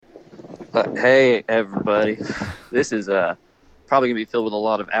Hey everybody, this is probably gonna be filled with a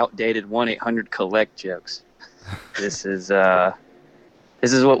lot of outdated 1-800-collect jokes. This is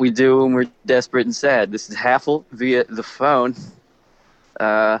what we do when we're desperate and sad. This is Haffle via the phone,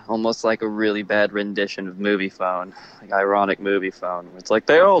 almost like a really bad rendition of Movie Phone, like ironic Movie Phone. It's like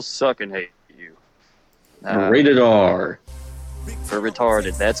they all suck and hate you. Rated R. For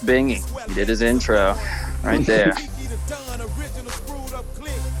retarded. That's Bingy. He did his intro right there.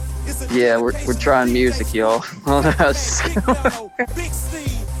 Yeah, we're trying music, y'all.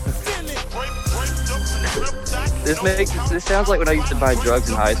 This sounds like when I used to buy drugs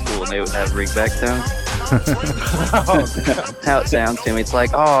in high school and they would have ringback tones. How it sounds to me. It's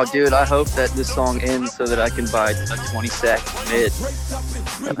like, oh, dude, I hope that this song ends so that I can buy a 20-second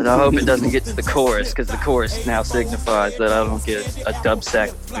mid. And I hope it doesn't get to the chorus, because the chorus now signifies that I don't get a dub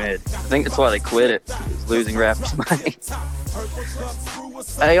sack mid. I think that's why they quit it. It's losing rappers money.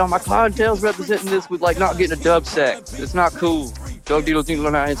 Hey, my clientele's representing this with like not getting a dub sack. It's not cool. Doug Deedle think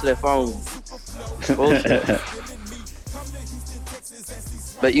learn how to answer that phone. Bullshit.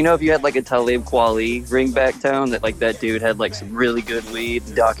 But you know, if you had like a Talib Kweli ringback tone, that like that dude had like some really good weed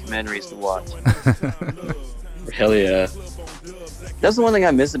documentaries to watch. Hell yeah. That's the one thing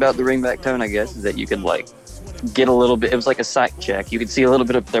I miss about the ringback tone, I guess, is that you could like get a little bit. It was like a psych check. You could see a little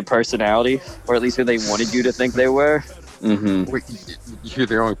bit of their personality, or at least who they wanted you to think they were. Mm-hmm. You're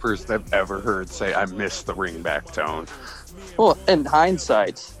the only person I've ever heard say I miss the ringback tone. Well, in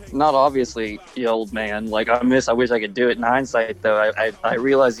hindsight, not obviously the old man. Like I wish I could do it. In hindsight, though, I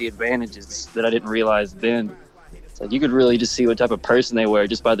realized the advantages that I didn't realize then. It's like you could really just see what type of person they were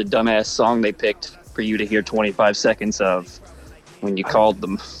just by the dumbass song they picked for you to hear 25 seconds of when you called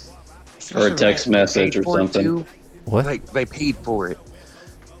them. Or a text message or something. What? Like they paid for it.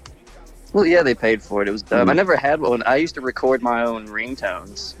 Well, yeah, they paid for it. It was dumb. I never had one. I used to record my own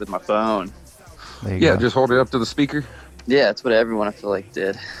ringtones with my phone. There you Yeah, go. just hold it up to the speaker. Yeah, that's what everyone I feel like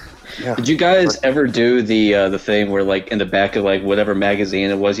did. Yeah. Did you guys ever do the thing where like in the back of like whatever magazine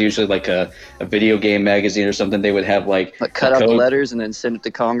it was, usually like a video game magazine or something, they would have like Cut a out the code? letters and then send it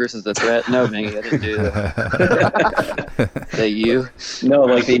to Congress as a threat? No, Mingy, I didn't do that. That you? No,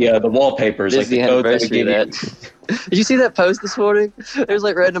 like the wallpapers, This like is the the code that would anniversary give of you. that. Did you see that post this morning? There's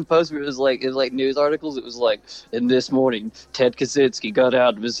like random posts where it was like news articles. It was like, in this morning, Ted Kaczynski got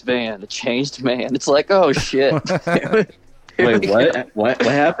out of his van, a changed man. It's like, oh shit. Wait, what? What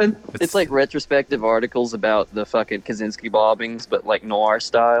happened? It's like retrospective articles about the fucking Kaczynski bombings, but like noir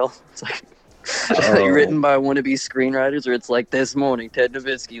style. It's like, like written by wannabe screenwriters, or it's like, this morning, Ted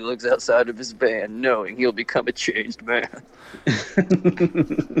Nowitzki looks outside of his van knowing he'll become a changed man.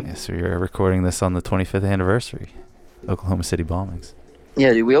 Yes, so you're recording this on the 25th anniversary, Oklahoma City bombings.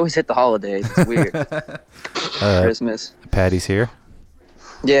 Yeah, dude, we always hit the holidays. It's weird. Christmas. Patty's here.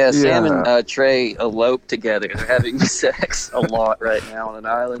 Yeah, Sam and Trey elope together. They're having sex a lot right now on an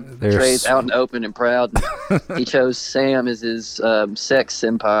island. Trey's out and open and proud. He chose Sam as his sex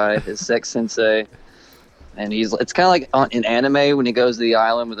senpai, his sex sensei. And it's kind of like in anime when he goes to the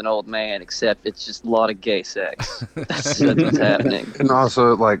island with an old man, except it's just a lot of gay sex. That's what's happening. And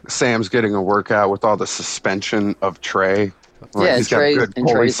also, like, Sam's getting a workout with all the suspension of Trey. Like, Yeah, he's got a good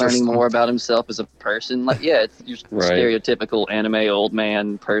pulley Trey's learning system. more about himself as a person. Like, yeah, it's your Right. stereotypical anime old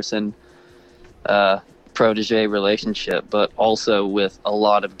man person protege relationship, but also with a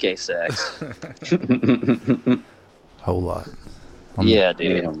lot of gay sex. Whole lot. Yeah,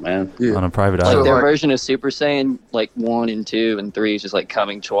 dude. Damn, man. Yeah. On a private Like island. their version of Super Saiyan, like 1 and 2 and 3 is just like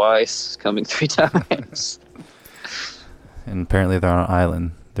coming twice, coming 3 times. And apparently they're on an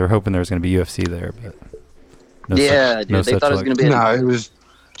island. They were hoping there was going to be UFC there, but no Yeah, such, dude. no They such thought it was luck. going to be No, it was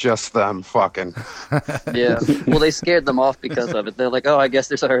just them fucking. Yeah. Well, they scared them off because of it. They're like, oh, I guess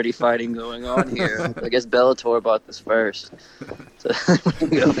there's already fighting going on here. I guess Bellator bought this first. So we can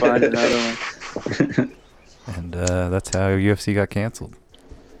go find another one. And that's how UFC got canceled.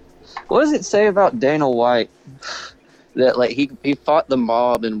 What does it say about Dana White? That like he fought the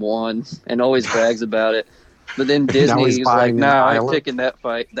mob and won and always brags about it. But then Disney he's was like, buying an nah, I'm island. picking that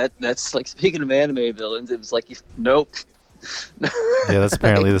fight. That's like, speaking of anime villains, it was like, nope. Yeah, that's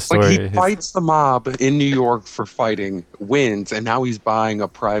apparently the story. Like, he fights the mob in New York for fighting, wins, and now he's buying a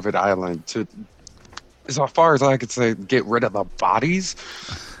private island to, as far as I could say, get rid of the bodies.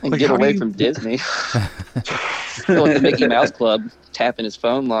 And Like, get how do away you- from Disney. Go with the Mickey Mouse Club, tapping his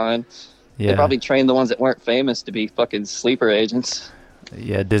phone line. They Yeah, probably trained the ones that weren't famous to be fucking sleeper agents.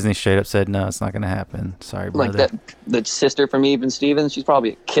 yeah. Disney straight up said no, it's not going to happen. Sorry, brother. Like the sister from Even Stevens, she's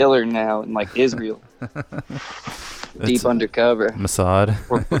probably a killer now in like Israel, deep It's undercover. Mossad.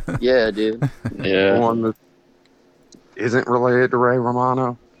 Yeah, dude. Yeah. One that isn't related to Ray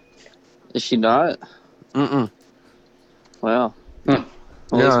Romano. Is she not? Mm-mm. Wow. Hmm.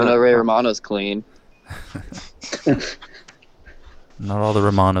 Well, at least we know Ray Romano's clean. Not all the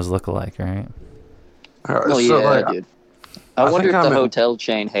Romanos look alike, right? Well, So, yeah, like, dude. I wonder think if the I'm in- hotel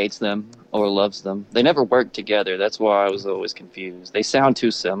chain hates them or loves them. They never work together. That's why I was always confused. They sound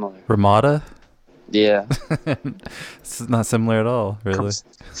too similar. Ramada? Yeah. It's not similar at all, really.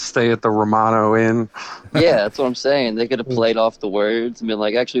 stay at the Romano Inn. Yeah, that's what I'm saying. They could have played off the words and been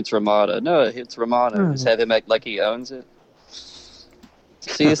like, actually, it's Ramada. No, it's Romano. Just have him act like he owns it.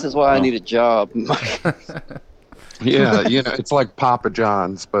 See, this is why I need a job. Yeah, it's like Papa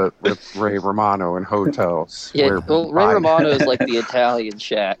John's, but with Ray Romano and hotels. Yeah, where well, Ray Romano is like the Italian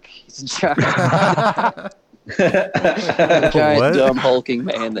Shaq. He's a giant, What? dumb, hulking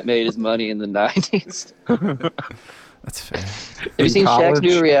man that made his money in the 90s. That's fair. Have you In seen Shaq's college?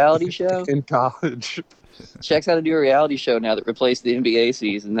 new reality show? in college. Shaq's got a new reality show now that replaced the NBA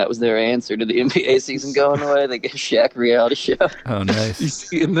season. That was their answer to the NBA season going away. They get a Shaq reality show. Oh, You nice.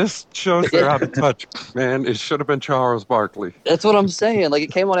 see, in this shows they're out of touch, man. It should have been Charles Barkley. That's what I'm saying. Like,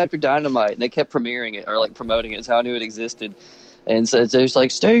 it came on after Dynamite, and they kept premiering it or like promoting it. It's how I knew it existed. And so it's just like,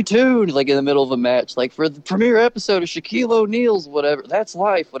 stay tuned, like in the middle of a match, like for the premiere episode of Shaquille O'Neal's whatever. That's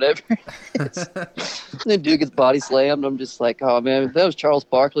life, whatever. And then dude gets body slammed. I'm just like, oh man, if that was Charles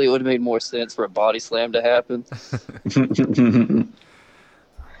Barkley, it would have made more sense for a body slam to happen.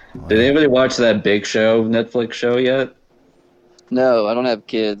 Did anybody watch that Big Show Netflix show yet? No, I don't have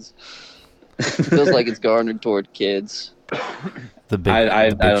kids. It feels like it's garnered toward kids. The big, I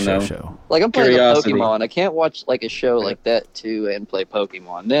the big don't know. show. Like, I'm playing Curiosity. Pokemon. I can't watch like a show like that too and play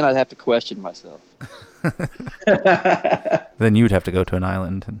Pokemon. Then I'd have to question myself. Then you'd have to go to an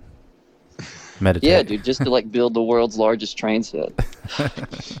island and meditate. Yeah, dude, just to like build the world's largest train set.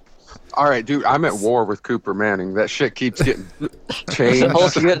 All right, dude, I'm at war with Cooper Manning. That shit keeps getting changed.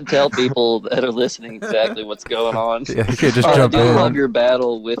 Also, you got to tell people that are listening exactly what's going on. Yeah, you could just I jump do love in. your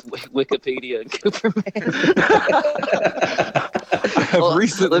battle with Wikipedia and Cooper Manning. Have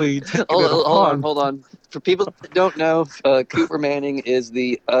recently taken it upon- Hold on. For people that don't know, Cooper Manning is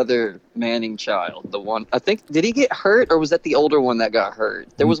the other Manning child. The one, I think, did he get hurt or was that the older one that got hurt?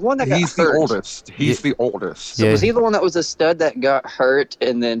 There was one that got He's hurt. the oldest. He's the oldest. So Yeah. was he the one that was a stud that got hurt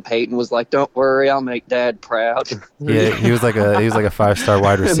and then Peyton was like, don't worry, I'll make Dad proud? Yeah, he was like a 5-star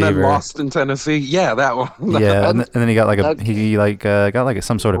wide And then receiver. lost in Tennessee. Yeah, that one. Yeah, and then he got like Okay. got like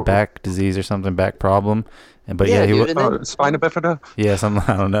some sort of back disease or something, back problem. And but yeah, he dude, was and then- Spina bifida. yeah, something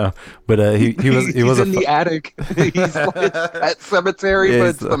I don't know. But he was He's a in the attic. He's like at cemetery, Yeah, but he's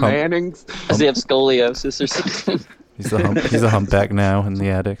it's the the hump. Mannings. Does he have scoliosis or something? he's a humpback now in the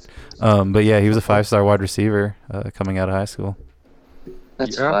attic. But yeah, he was a 5-star wide receiver coming out of high school.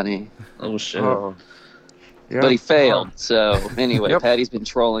 That's Yeah. funny. Oh shit! Oh. Yeah. But he failed. So anyway, Yep. Patty's been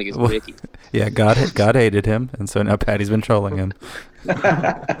trolling his Well- wiki. Yeah, God hated him, and so now Patty's been trolling him.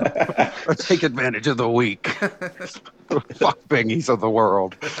 Take advantage of the weak. Fuck bingies of the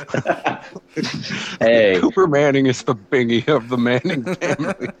world. Hey, Cooper Manning is the bingy of the Manning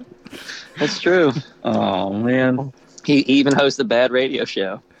family. That's true. oh man, He even hosts a bad radio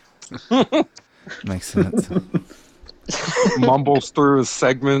show. Makes sense. Mumbles through his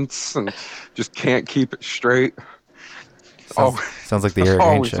segments and just can't keep it straight. Sounds like the Eric Haynes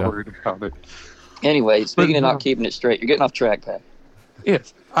Always show. worried about it. Anyway, speaking of But, not keeping it straight, you're getting off track, Pat.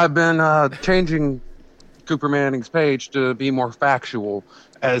 Yes, I've been changing Cooper Manning's page to be more factual,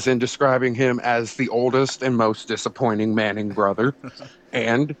 as in describing him as the oldest and most disappointing Manning brother,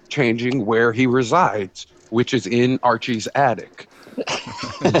 and changing where he resides, which is in Archie's attic.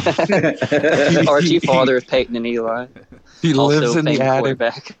 Archie, father of Peyton and Eli. He Also lives in the famed attic.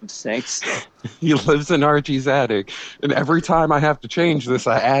 quarterback of the Saints. He lives in Archie's attic. And every time I have to change this,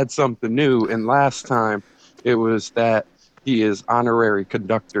 I add something new. And last time it was that he is honorary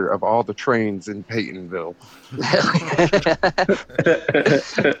conductor of all the trains in Peytonville.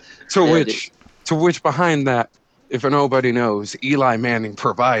 To which behind that, if nobody knows, Eli Manning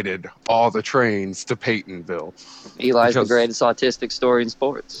provided all the trains to Peytonville. Eli's the Because- greatest autistic story in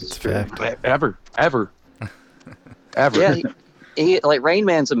sports. It's a fact. Ever. Yeah, he like Rain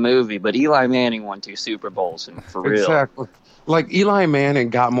Man's a movie, but Eli Manning won 2 Super Bowls, and for real. Exactly. Like Eli Manning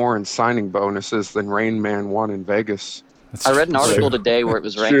got more in signing bonuses than Rain Man won in Vegas. I read an article True. today where it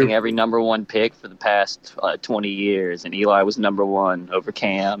was True. ranking every number 1 pick for the past 20 years, and Eli was number 1 over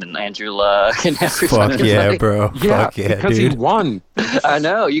Cam and Andrew Luck and everybody. Fuck yeah, bro. Fuck yeah, because he dude. won. I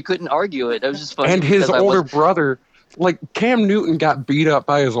know, you couldn't argue it. It was just funny. And his because I older was- brother, like Cam Newton got beat up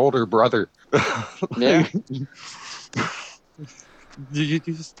by his older brother. Yeah. You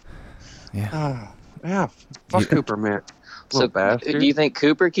just, Yeah. yeah, fuck You- Cooper, man. So, bastard. do you think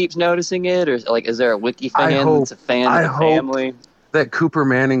Cooper keeps noticing it, or like, is there a wiki I fan hope- that's a fan I of the hope- family? That Cooper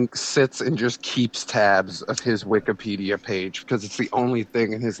Manning sits and just keeps tabs of his Wikipedia page because it's the only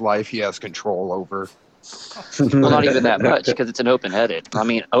thing in his life he has control over. Well, not even that much because it's an open edit. I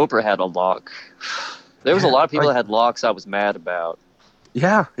mean, Oprah had a lock. There was a lot of people that had locks I was mad about.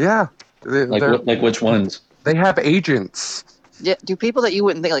 Yeah. Like which ones? They have agents. Yeah, do people that you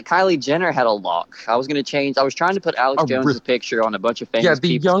wouldn't think, like Kylie Jenner had a lock. I was trying to put Alex Oh, Jones's picture on a bunch of famous Yeah, the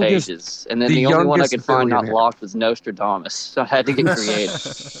people's youngest- pages, and then the the only one I youngest could find not billionaire. locked was Nostradamus. So I had to get creative.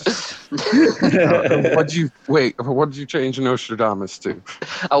 What did you change Nostradamus to?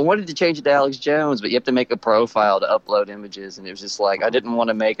 I wanted to change it to Alex Jones, but you have to make a profile to upload images, and it was just like I didn't want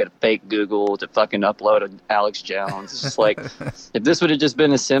to make a fake Google to fucking upload an Alex Jones. It's just like if this would have just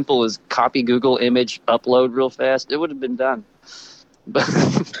been as simple as copy Google image, upload real fast, it would have been done. But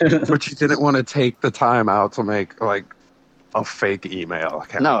But you didn't want to take the time out to make like a fake email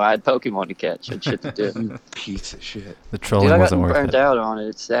account. no, I had Pokemon to catch and shit to do. You piece of shit. The Dude, trolling I got wasn't worth burnt it. out on it.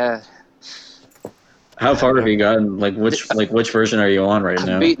 It's sad. How far have you gotten? Like which version are you on right I've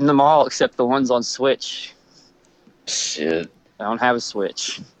now? beaten them all except the ones on Switch. Shit. I don't have a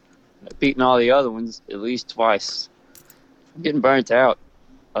Switch. I've beaten all the other ones at least twice. I'm getting burnt out.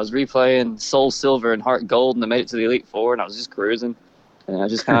 I was replaying Soul Silver and Heart Gold, and I made it to the Elite Four, and I was just cruising. And I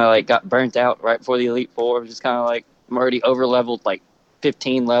just kind of like got burnt out right before the Elite Four. I was just kind of like, I'm already over leveled like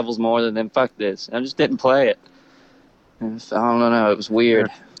 15 levels more than them. Fuck this. And I just didn't play it. And I don't know. It was weird.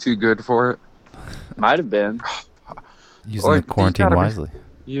 Too good for it. Might have been. Using Like, the you quarantine gotta be- wisely.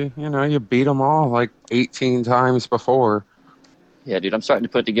 You beat them all like 18 times before. Yeah, dude, I'm starting to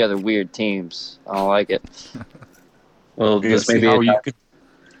put together weird teams. I don't like it. Well, this may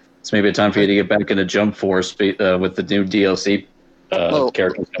be a time for you to get back into Jump Force with the new DLC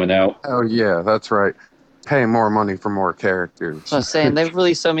characters coming out. Oh yeah, that's right. Pay more money for more characters. So I'm saying they've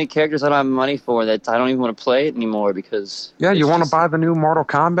released so many characters I don't have money for that I don't even want to play it anymore because. Yeah, you it's want to just- buy the new Mortal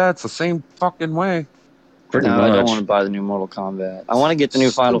Kombat? It's the same fucking way. Pretty No, much. I don't want to buy the new Mortal Kombat. I want to get the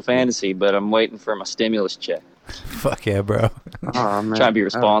new Final Fantasy, but I'm waiting for my stimulus check. Fuck yeah, bro. Oh, man. Trying to be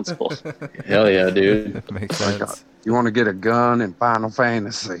responsible. Hell yeah, dude. Makes Oh my God. sense. You want to get a gun in Final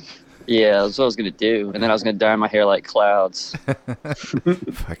Fantasy? Yeah, that's what I was gonna do, and then I was gonna dye my hair like clouds.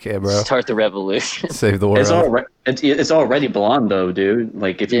 Fuck yeah, bro. Start the revolution. Save the world. It's already blonde though, dude.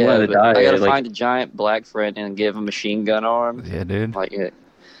 Like if you Yeah, wanted to but die, I gotta like, find a giant black friend and give him machine gun arms. Yeah, dude. Like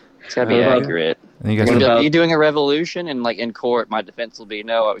it's gotta be What about- accurate. And you guys What Are about- you doing a revolution? And like in court, my defense will be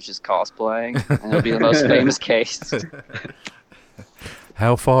no, I was just cosplaying, and it'll be the most famous case.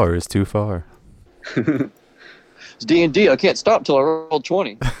 How far is too far? It's D&D. I can't stop till I roll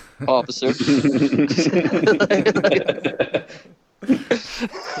 20, officer.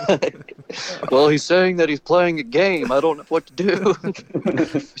 Well, he's saying that he's playing a game. I don't know what to do.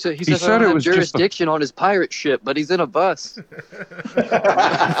 he says said I don't it have was just a- jurisdiction on his pirate ship, but he's in a bus.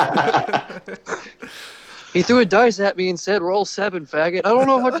 He threw a dice at me and said, "Roll 7, faggot." I don't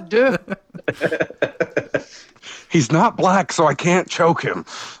know what to do. He's not black, so I can't choke him.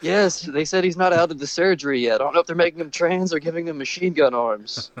 Yes, they said he's not out of the surgery yet. I don't know if they're making him trans or giving him machine gun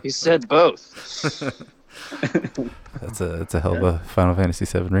arms. He said both. That's a hell of a Final Fantasy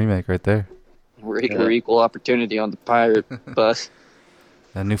VII remake right there. We're equal opportunity on the pirate bus.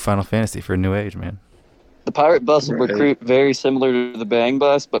 A new Final Fantasy for a new age, man. The pirate bus will Right. recruit very similar to the bang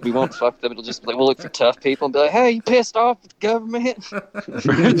bus, but we won't fuck them. It'll just like we'll look for tough people and be like, "Hey, you pissed off with the government?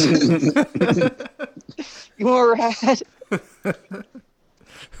 You want a ride?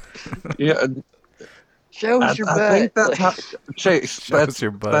 Yeah, Show us your I butt." think that's how, Chase. Show us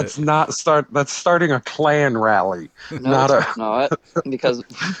your butt. That's not That's starting a Klan rally. No, not it's not, because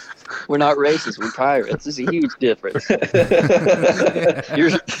we're not racist. We're pirates. There's a huge difference.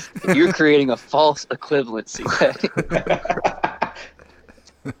 You're creating a false equivalency.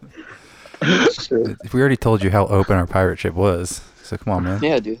 We already told you how open our pirate ship was. So come on, man.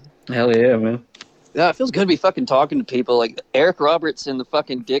 Yeah, dude. hell yeah, man. Yeah, it feels good to be fucking talking to people like Eric Roberts and the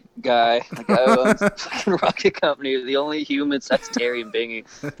fucking dick guy. Like I own fucking rocket company. The only humans, that's Terry and Bingy.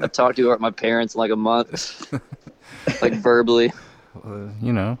 I've talked to my parents in like a month. Like verbally.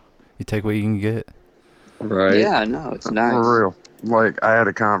 You know, you take what you can get. Right. Yeah, I know. It's nice. For real. Like, I had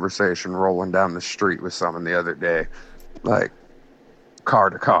a conversation rolling down the street with someone the other day, like, car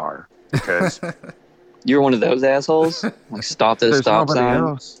to car. Because You're one of those assholes? Like stop at a there's stop nobody sign?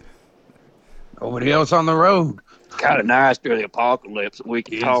 else. Nobody else on the road. Kind of nice during the apocalypse that we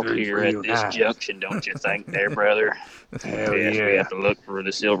can Yes, talk it's here at real this nice. junction, don't you think there, brother? Hell Yes, we yeah. have to look for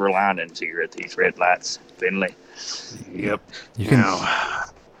the silver linings here at these red lights, Finley. Yep. You can Now,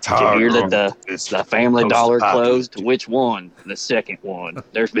 Did you hear that the Family Dollar closed? Which one? The second one.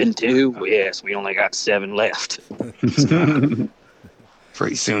 There's been 2? Yes, we only got 7 left.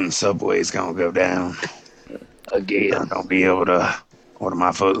 Pretty soon Subway's gonna go down. Again. I'm gonna be able to order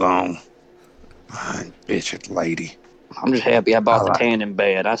my foot long. Bitch lady. I'm just happy I bought the tanning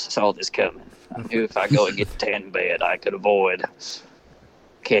bed. I saw this coming. I knew if I go and get the tanning bed, I could avoid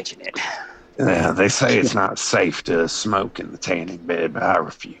catching it. Yeah, they say it's not safe to smoke in the tanning bed, but I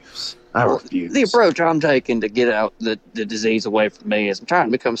refuse. I refuse. The approach I'm taking to get out the disease away from me is I'm trying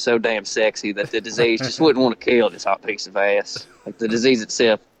to become so damn sexy that the disease just wouldn't want to kill this hot piece of ass. Like the disease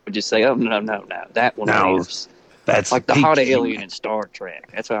itself would just say, oh, no, that one lives. That's like the hot alien in Star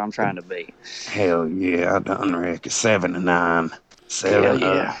Trek. That's what I'm trying to be. Hell yeah, I done reckon 7 to 9. 7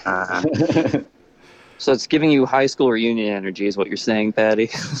 to 9. So it's giving you high school reunion energy is what you're saying, Patty.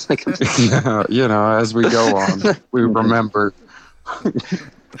 Like, as we go on, we remember.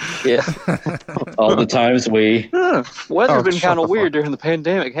 Yeah. All the times we... Weather's been kind of weird during the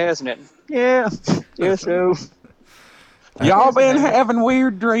pandemic, hasn't it? Yeah. Yeah, so... Y'all been having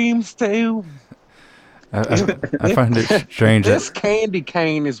weird dreams, too? I find it strange. This candy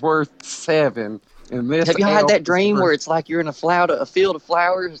cane is worth 7. Have you had that dream where it's like you're in a field of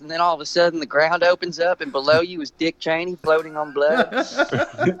flowers, and then all of a sudden the ground opens up, and below you is Dick Cheney floating on blood?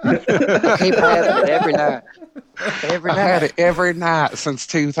 I keep having it every night. I've had it every night since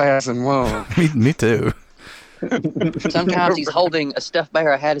 2001. Me too. Sometimes he's holding a stuffed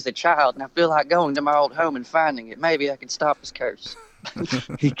bear I had as a child, and I feel like going to my old home and finding it. Maybe I can stop his curse.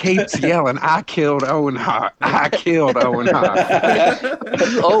 He keeps yelling, I killed Owen Hart. I killed Owen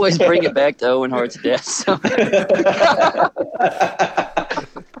Hart. Always bring it back to Owen Hart's death.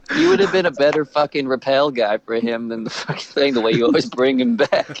 You would have been a better fucking rappel guy for him than the fucking thing, the way you always bring him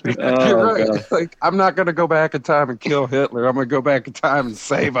back. You're right. Like, I'm not going to go back in time and kill Hitler. I'm going to go back in time and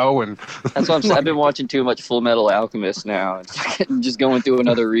save Owen. That's what I'm saying. I've been watching too much Full Metal Alchemist now. And just going through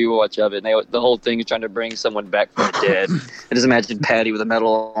another rewatch of it. And the whole thing is trying to bring someone back from the dead. I just imagine Patty with a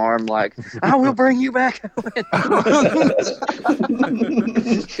metal arm like, I will bring you back, Owen.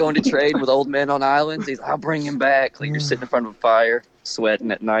 Going to trade with old men on islands. I'll bring him back. Like you're sitting in front of a fire,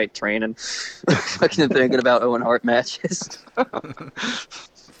 sweating at night, training, fucking thinking about Owen Hart matches.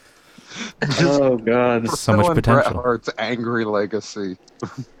 Oh God, so much potential. Bret Hart's angry legacy.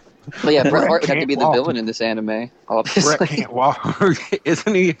 But yeah, Bret Hart would have to be the villain in this anime. Obviously, Bret can't walk.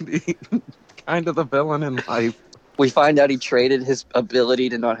 Isn't he kind of the villain in life? We find out he traded his ability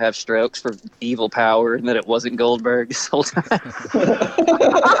to not have strokes for evil power, and that it wasn't Goldberg this whole time.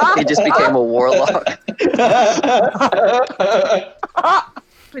 He just became a warlock.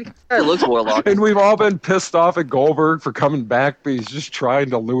 It looks warlock. And we've all been pissed off at Goldberg for coming back, but he's just trying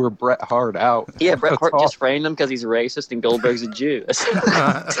to lure Bret Hart out. Yeah, Bret Hart just framed him because he's racist and Goldberg's a Jew.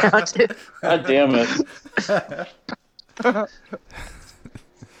 God damn it.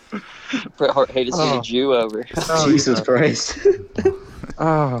 Bret Hart hated seeing a Jew over. Jesus Christ.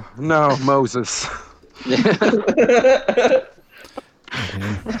 Oh, no, Moses.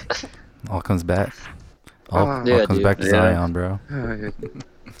 All comes back. All comes back to Zion, bro.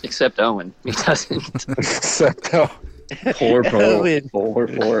 Except Owen. He doesn't. Except Owen. Poor Owen.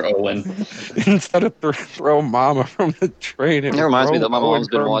 Instead of throw Mama from the train. It reminds me that my mom's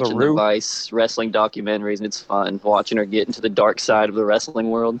been watching the Vice wrestling documentaries, and it's fun watching her get into the dark side of the wrestling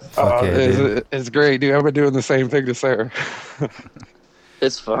world. It's great, dude. I've been doing the same thing to Sarah.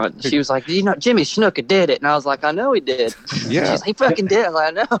 It's fun. She was like, Jimmy Snuka did it. And I was like, I know he did. Yeah. He fucking did.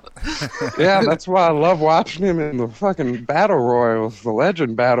 I know. Yeah, that's why I love watching him in the fucking Battle Royals, the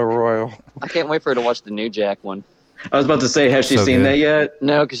Legend Battle Royal. I can't wait for her to watch the New Jack one. I was about to say, has she seen that yet?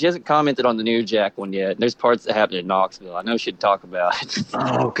 No, because she hasn't commented on the New Jack one yet. There's parts that happen in Knoxville. I know she'd talk about it.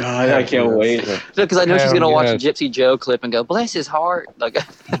 Oh, God, I can't wait. Because I know she's going to watch a Gypsy Joe clip and go, bless his heart. Like,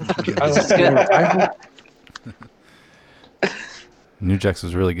 New Jack's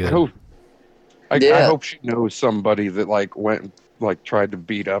was really good. I hope she knows somebody that went tried to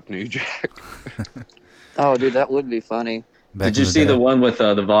beat up New Jack. Oh, dude, that would be funny. Did you see the one with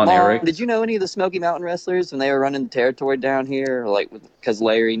the Von Erich? Did you know any of the Smoky Mountain wrestlers when they were running the territory down here? Because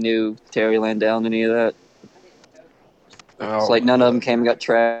Larry knew Terry Landell and any of that? It's like none of them came and got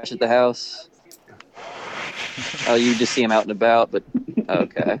trashed at the house. Oh, you just see them out and about, but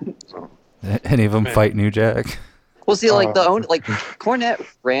okay. Any of them fight New Jack? Well, see, Cornette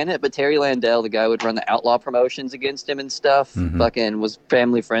ran it, but Terry Landell, the guy who would run the outlaw promotions against him and stuff, fucking was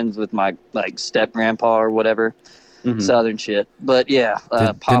family friends with my step grandpa or whatever. Southern shit, but yeah,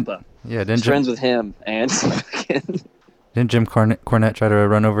 Papa. Didn't friends with him, and didn't Jim Cornette try to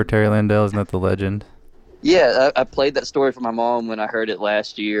run over Terry Landell? Isn't that the legend? Yeah, I played that story for my mom when I heard it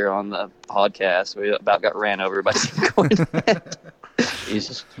last year on the podcast. We about got ran over by Jim Cornette.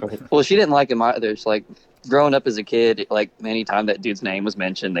 Jesus Christ. Well, she didn't like him either. It's like growing up as a kid, like anytime that dude's name was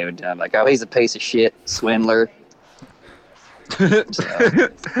mentioned, they would be like, "Oh, he's a piece of shit, swindler."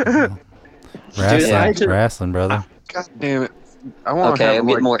 Wrestling, brother. God damn it! I want Okay, I'm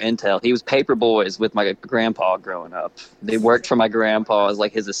getting more intel. He was paper boys with my grandpa growing up. They worked for my grandpa as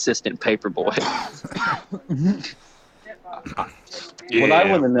like his assistant paper boy. What I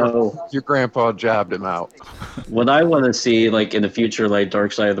want to know, your grandpa jabbed him out. what I want to see, like in the future, like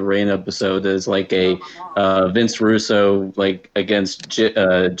Dark Side of the Rain episode, is like a Vince Russo like against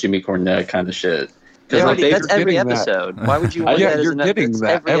Jimmy Cornette kind of shit. Yeah, like that's every episode. Why would you want that as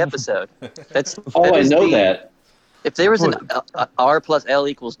every episode? That's I know that. If there was an R plus L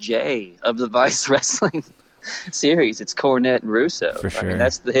equals J of the Vice Wrestling series, it's Cornette and Russo. For sure. I mean,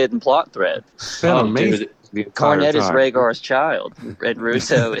 that's the hidden plot thread. Amazing. Cornette is Rhaegar's child, and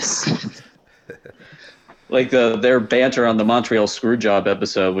Russo is... Like their banter on the Montreal Screwjob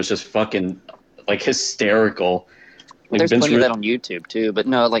episode was just fucking like hysterical. Like There's plenty of that on YouTube too, but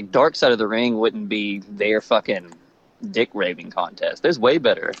no, like Dark Side of the Ring wouldn't be their fucking dick raving contest. There's way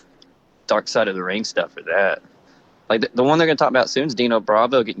better Dark Side of the Ring stuff for that. Like the one they're gonna talk about soon is Dino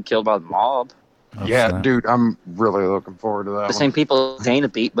Bravo getting killed by the mob. Oh, Yeah, snap. dude, I'm really looking forward to that. The same people Dana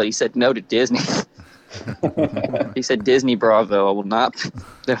beat, but he said no to Disney. He said Disney Bravo, I will not.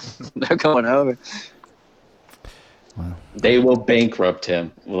 They're going over. Wow. They will bankrupt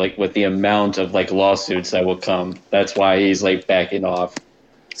him, like with the amount of like lawsuits that will come. That's why he's like backing off.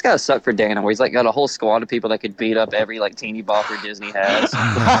 It's gotta suck for Dana, where he's like got a whole squad of people that could beat up every like teeny bopper Disney has,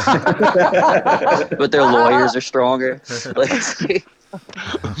 but their lawyers are stronger.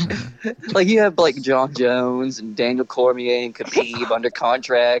 Like you have like John Jones and Daniel Cormier and Khabib under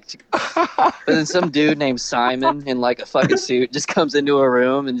contract, but then some dude named Simon in like a fucking suit just comes into a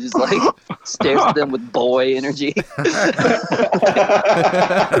room and just like stares at them with boy energy.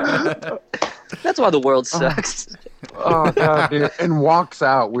 That's why the world sucks. Oh god, dude, and walks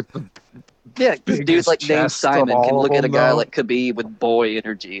out with the Yeah, this dude like named chest of Simon can all look of at a them, guy though. like Khabib with boy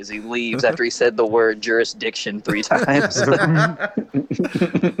energy as he leaves after he said the word jurisdiction 3 times.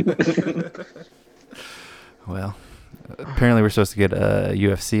 Well, apparently we're supposed to get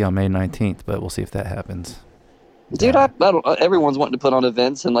UFC on May 19th, but we'll see if that happens. Dude, I don't. Everyone's wanting to put on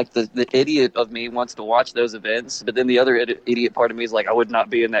events, and like the idiot of me wants to watch those events, but then the other idiot part of me is like, I would not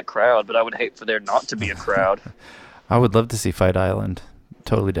be in that crowd, but I would hate for there not to be a crowd. I would love to see Fight Island.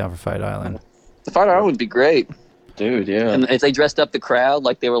 Totally down for Fight Island. The Fight Island would be great. Dude, yeah. And if they dressed up the crowd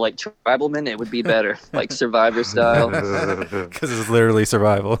like they were like tribalmen, it would be better, like Survivor style. Because it's literally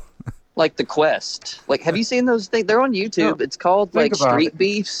survival. Like The Quest. Like, have you seen those things? They're on YouTube. No, it's called like think about Street it.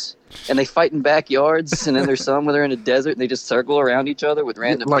 Beefs, and they fight in backyards. And then there's some where they're in a desert and they just circle around each other with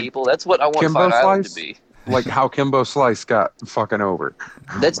random Like people. That's what I want Kimbo Fight Island to Slice? be. like how Kimbo Slice got fucking over.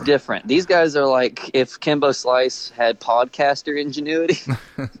 That's different. These guys are like if Kimbo Slice had podcaster ingenuity.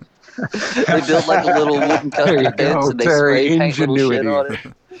 They built like a little wooden There you custom bits go, and they Terry, spray paint little shit ingenuity. on it.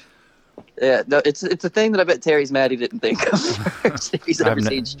 Yeah, no, it's a thing that I bet Terry's mad he didn't think of first if he's ever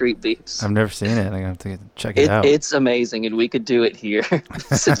seen Street Beefs. I've never seen it. I'm going to have to check it out. It's amazing, and we could do it here.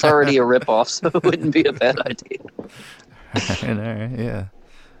 It's already a ripoff, so it wouldn't be a bad idea. All right, yeah.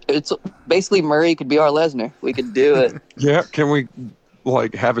 It's basically Murray could be our Lesnar. We could do it. Yeah, can we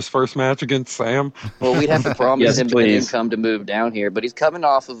like have his first match against Sam? Well, we'd have to promise Yes, him an please. income to move down here, but he's coming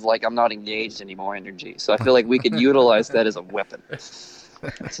off of like I'm not engaged anymore energy, so I feel like we could utilize that as a weapon.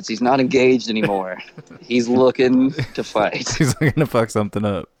 Since he's not engaged anymore, he's looking to fight. He's looking to fuck something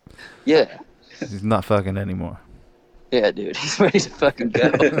up. Yeah, He's not fucking anymore. yeah, dude, he's ready to fucking go.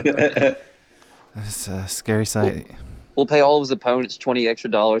 It's a scary sight. We'll pay all of his opponents $20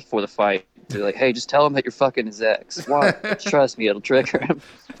 extra for the fight. They're like, hey, just tell him that you're fucking his ex. Why? Trust me, it'll trigger him.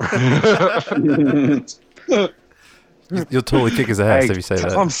 You'll totally kick his ass Hey, if you say tell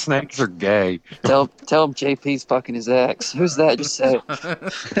that. him snakes are gay. Tell him JP's fucking his ex. Who's that? Just say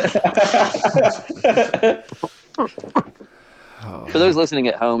it. For those listening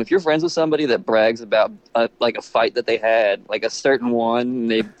at home, if you're friends with somebody that brags about like a fight that they had, like a certain one, and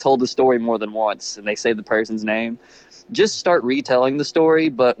they've told the story more than once, and they say the person's name, just start retelling the story,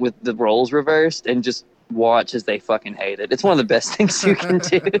 but with the roles reversed, and just watch as they fucking hate it. It's one of the best things you can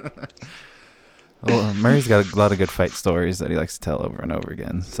do. Well, Murray's got a lot of good fight stories that he likes to tell over and over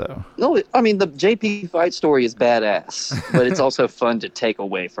again. So No, I mean the JP fight story is badass, but it's also fun to take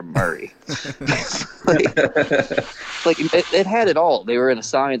away from Murray. like it had it all. They were in a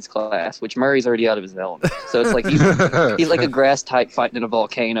science class, which Murray's already out of his element. So it's like he's like a grass type fighting in a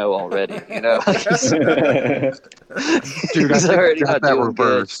volcano already. You know, like Dude, I he's think I already got not that doing good.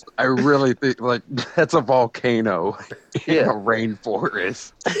 reversed. I really think like that's a volcano in Yeah. a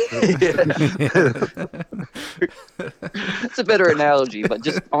rainforest. It's a better analogy, but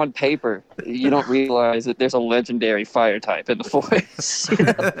just on paper, you don't realize that there's a legendary fire type in the forest. You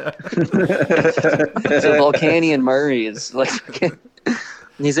know? So Volcanian Murray is like,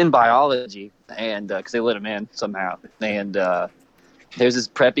 he's in biology, and because they let him in somehow, and there's this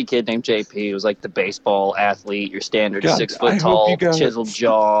preppy kid named JP who was like the baseball athlete, your standard God, 6 I foot hope tall, you guys- chiseled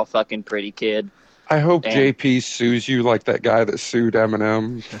jaw, fucking pretty kid. I hope And- JP sues you like that guy that sued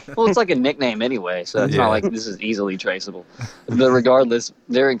Eminem. Well, it's like a nickname anyway, so it's Yeah. not like this is easily traceable. But regardless,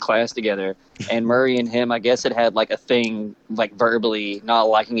 they're in class together, and Murray and him, I guess, had like a thing, like verbally not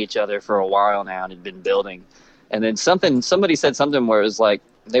liking each other for a while now, and had been building. And then somebody said something where it was like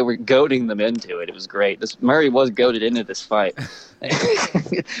they were goading them into it. It was great. Murray was goaded into this fight,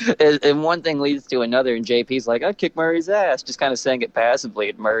 and one thing leads to another. And JP's like, "I kicked Murray's ass," just kind of saying it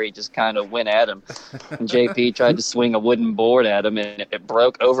passively, and Murray just kind of went at him. And JP tried to swing a wooden board at him, and it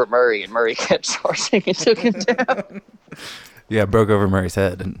broke over Murray, and Murray kept charging and took him down. yeah, broke over Murray's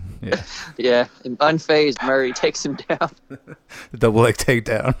head, and yeah, Yeah, and unfazed, Murray takes him down the double leg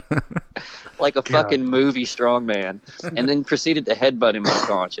takedown. like a fucking movie strongman, and then proceeded to headbutt him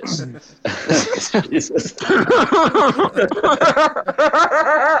unconscious. Jesus.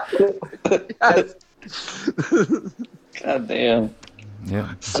 God damn.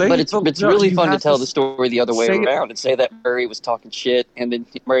 yeah, But it's really fun to tell the story the other way say it- around and say that Murray was talking shit, and then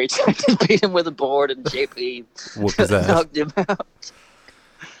Murray tried to beat him with a board, and JP whooped his ass. knocked him out.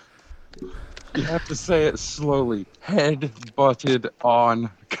 You have to say it slowly. Head butted on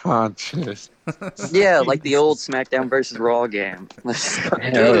conscious. Yeah, like the old SmackDown versus Raw game.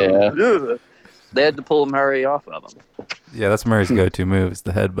 Hell yeah. They had to pull Murray off of him. Yeah, that's Murray's go-to move. Is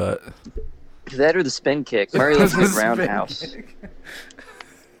the headbutt. That or the spin kick. Murray loves the roundhouse.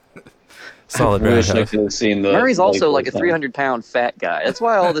 Solid I wish I roundhouse. could have seen the. Murray's also like a those 300-pound fat guy. That's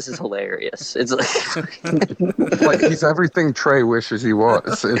why all this is hilarious. It's like Like he's everything Trey wishes he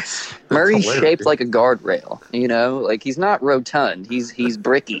was. It's Murray's hilarious. shaped like a guardrail. You know, like he's not rotund. He's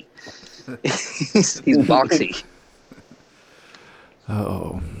bricky. he's boxy.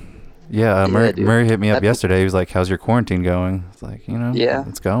 Oh, yeah. Yeah, Murray, dude. Murray hit me up That- yesterday. He was like, "How's your quarantine going?" It's like, Yeah,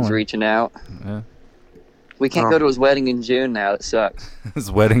 it's going. He's reaching out. Yeah. We can't Oh. go to his wedding in June now. It sucks.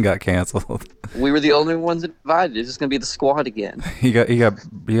 His wedding got canceled. We were the only ones invited. It's just gonna be the squad again. he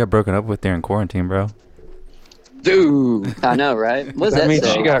got broken up with during quarantine, bro. Dude. I know, right? What does That that means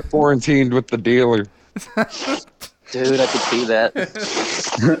say? she got quarantined with the dealer. Dude, I could see that.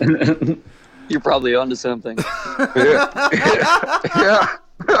 You're probably onto something. Yeah.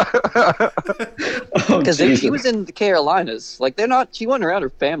 Oh, Because Jesus. she was in the Carolinas. Like, they're not, she wasn't around her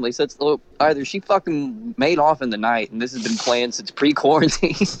family. So it's either she fucking made off in the night, and this has been planned since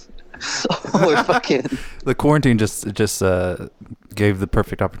pre-quarantine, or fucking. The quarantine just gave the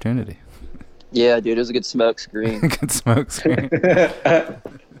perfect opportunity. Yeah, dude, it was a good smoke screen. Good smoke screen.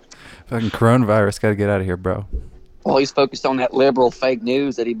 Fucking coronavirus, gotta get out of here, bro. While he's focused on that liberal fake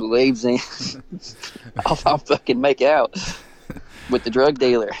news that he believes in, I'll fucking make out with the drug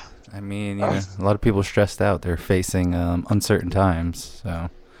dealer. I mean, you know, a lot of people stressed out. They're facing uncertain times, so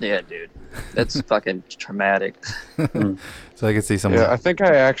Yeah, dude. That's fucking traumatic. so I could see someone. Yeah, I think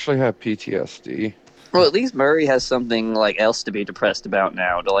I actually have PTSD. Well, at least Murray has something like else to be depressed about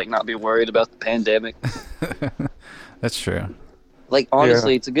now, to like not be worried about the pandemic. That's true. Like,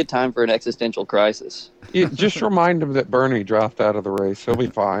 honestly, it's a good time for an existential crisis. You just remind him that Bernie dropped out of the race. He'll be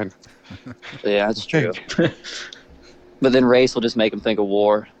fine. Yeah, that's true. But then race will just make him think of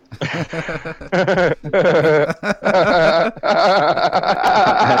war.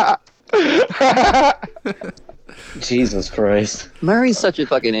 Jesus Christ. Murray's such a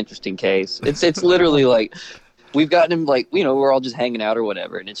fucking interesting case. It's literally like we've gotten him like, you know, we're all just hanging out or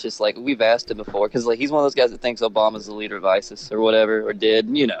whatever, and it's just like we've asked him before because like he's one of those guys that thinks Obama's the leader of ISIS or whatever, or did,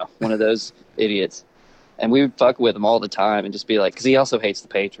 you know, one of those idiots. And we would fuck with him all the time and just be like, because he also hates the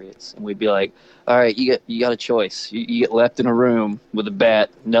Patriots, and we'd be like, all right, you got a choice. You get left in a room with a bat.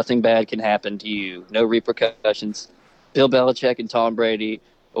 Nothing bad can happen to you. No repercussions. Bill Belichick and Tom Brady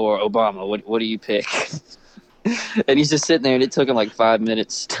or Obama. What do you pick? And he's just sitting there, and it took him like 5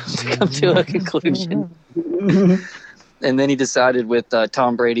 minutes to come to a conclusion. And then he decided with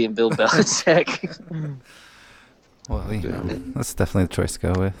Tom Brady and Bill Belichick. Well, that's definitely the choice to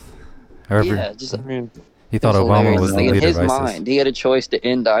go with. However, Yeah, just I mean, he thought it's Obama hilarious. was the Like, in leader his of ISIS. mind, he had a choice to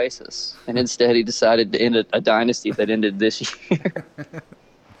end ISIS, and instead he decided to end a dynasty that ended this year.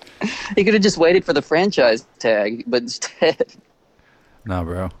 He could have just waited for the franchise tag, but instead, Nah,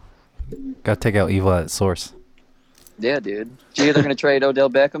 bro. Gotta take out evil at its source. yeah, dude. Did you hear they're going to trade Odell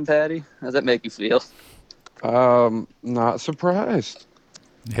Beckham, Patty? How's that make you feel? not surprised.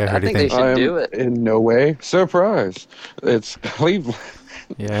 Yeah, I I heard he think they thinks. should I'm do it. in no way surprised. It's Cleveland.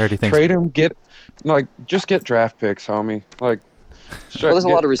 Yeah, I heard he thinks. Trade him. Just get draft picks, homie. Like, Well, there's a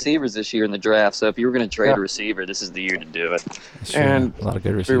lot of receivers this year in the draft, so if you were going to trade a receiver, this is the year to do it. It's true. and a lot of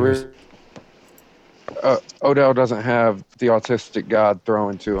good we were- receivers. Odell doesn't have the autistic god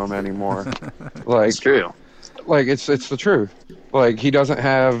throwing to him anymore. Like, It's true. like it's the truth. Like, he doesn't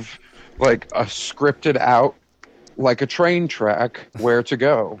have like a scripted out, like a train track where to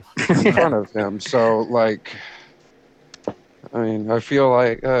go in front of him. So like, I mean, I feel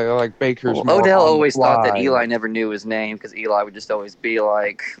like Baker's. Well, more Odell on the always thought that fly. Eli never knew his name because Eli would just always be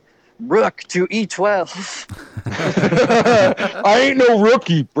like, Rook to E12. I ain't no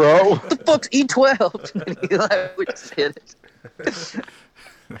rookie, bro. What the fuck's E12? And Eli would just hit it.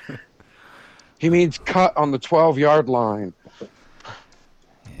 He means cut on the 12-yard line.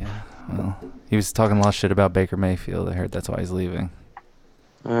 Yeah, well, he was talking a lot of shit about Baker Mayfield. I heard that's why he's leaving.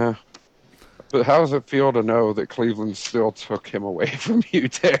 But how does it feel to know that Cleveland still took him away from you,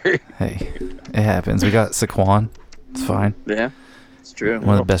 Terry? Hey, it happens. We got Saquon. It's fine. Yeah, it's true.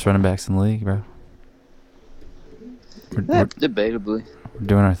 One of the best running backs in the league, bro. We're Debatably.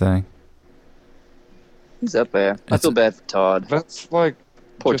 doing our thing. He's up there. I It's- feel bad for Todd. That's like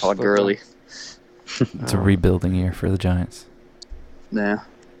Poor just Todd the- Gurley. It's a rebuilding year for the Giants. Yeah.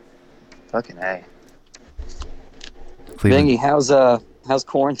 Fucking A. Cleveland. Bingy, how's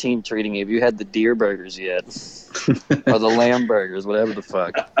quarantine treating you? Have you had the deer burgers yet? Or the lamb burgers, whatever the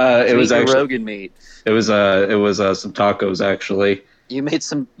fuck. It was Meat or actually Rogan meat. it was some tacos actually. You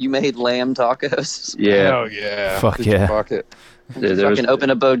made lamb tacos? Yeah. Oh yeah. Fuck Did you yeah. fuck it? Did you fucking open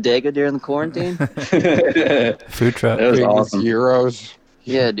a bodega during the quarantine? Food truck. That was Big awesome. Euros.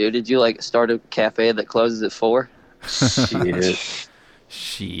 Yeah, dude. Did you like start a cafe that closes at 4? Shit.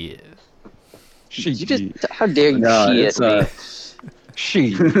 Shit. You just how dare you No, shit it's, me?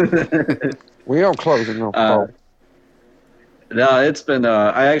 She. We don't close it no. No, it's been.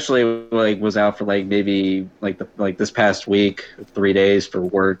 I actually was out for maybe this past week, 3 days for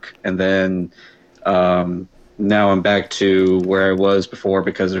work, and then now I'm back to where I was before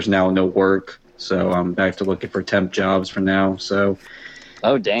because there's now no work, so I'm back to looking for temp jobs for now. So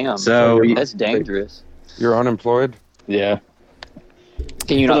Oh damn. So That's dangerous. You're unemployed. yeah,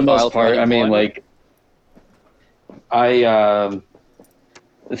 Can you for not the file most for part. I mean, unemployment?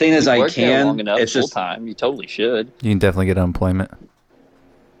 the thing is, You I work there long can. enough It's full just time. You totally should. You can definitely get unemployment.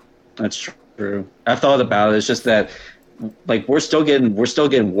 that's true. I've thought about it. It's just that we're still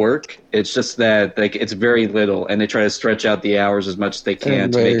getting work. It's just that it's very little, and they try to stretch out the hours as much as they can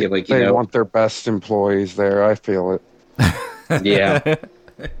And to make it they want their best employees there. I feel it. yeah.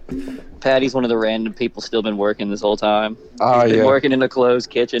 Patty's one of the random people still been working this whole time. Ah, Been yeah. working in a closed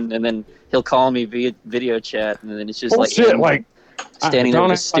kitchen, and then he'll call me via video chat, and then it's just Bullshit, him like, standing there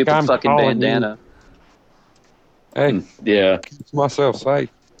don't with a act like stupid I'm fucking calling you. bandana. Hey, Yeah. keep myself safe.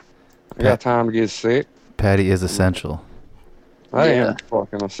 I got time to get sick. Patty is essential. I Yeah. am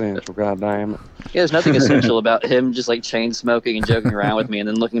fucking essential. Goddamn it. Yeah, there's nothing essential about him just chain smoking and joking around with me, and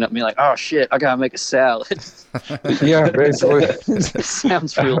then looking at me like, "Oh shit, I gotta make a salad." Yeah, basically. It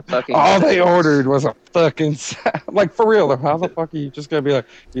sounds real fucking. All they ordered was a fucking salad. For real though, how the fuck are you just gonna be like,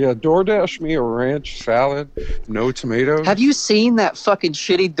 yeah, DoorDash me a ranch salad, no tomatoes? Have you seen that fucking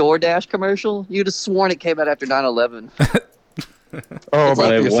shitty DoorDash commercial? You'd have sworn it came out after 9/11. Oh, It's about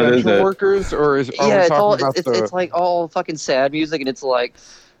like- the what is essential it? workers, or are Yeah, we it's talking all about it's like all fucking sad music, and it's like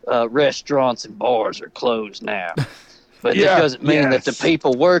restaurants and bars are closed now. But Yeah, this doesn't mean that the yes.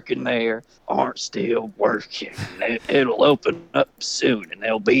 people working there aren't still working. It'll open up soon, and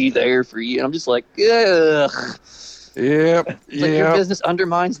they'll be there for you. And I'm just like, ugh. Yep, It's like your yep. business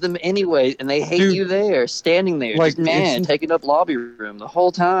undermines them anyway, and they hate Dude, you there, standing there, like, just man, it's- taking up lobby room the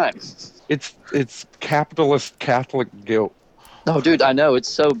whole time. It's capitalist Catholic guilt. Oh, dude, I know it's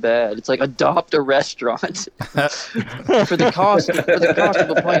so bad. It's like adopt a restaurant for the cost of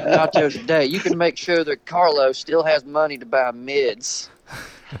a pint of nachos a day. You can make sure that Carlos still has money to buy mids.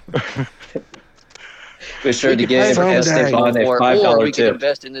 Be sure to We get pay Esteban a or $5 we can tip.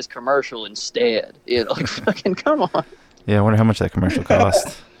 invest in this commercial instead. Fucking come on. Yeah, I wonder how much that commercial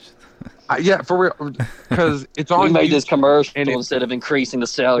cost. Yeah, for real, because it's on. We made this YouTube, commercial and it- instead of increasing the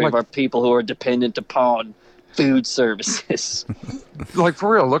salary of like- our people who are dependent upon food services. Like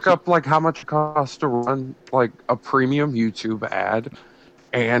for real, look up like how much it costs to run like a premium YouTube ad,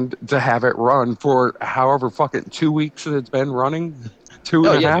 and to have it run for however fucking 2 weeks that it's been running, two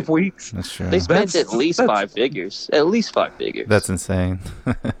Oh, and a yeah. half weeks. That's true. They spent That's- at least that's- 5 figures. At least 5 figures. That's insane.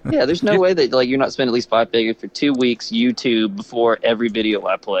 Yeah, there's no way that like you're not spending at least 5 figures for 2 weeks YouTube before every video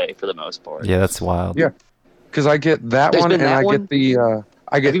I play for the most part. Yeah, that's wild. Yeah. Because I get that There's one, been and that I one? get the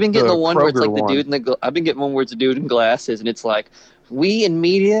I get. Have you been getting the one where it's Kroger like the dude in the? I've been getting one where it's a dude in glasses, and it's like, "We in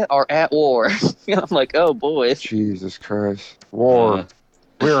media are at war." I'm like, "Oh boy." Jesus Christ, war!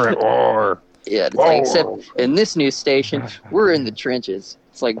 We're at war. Yeah, it's like, except in this news station, we're in the trenches.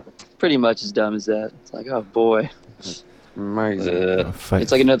 It's like pretty much as dumb as that. It's like, oh boy. Amazing. Fight.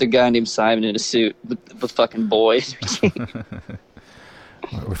 It's like another guy named Simon in a suit with fucking boy.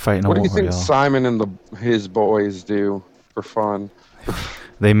 We're fighting a What do war, you think y'all. Simon and his boys do for fun?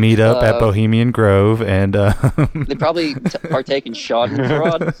 They meet up at Bohemian Grove and They probably partake in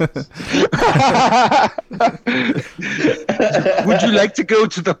Schadenfreude. Would you like to go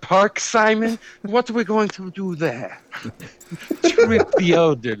to the park, Simon? What are we going to do there? Treat the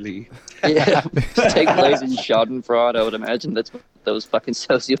elderly. Yeah, take place in Schadenfreude. I would imagine that's what those fucking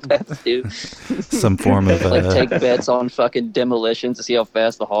sociopaths do. some form of Like take bets on fucking demolitions to see how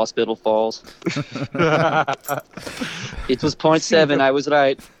fast the hospital falls. It was 0.7. I was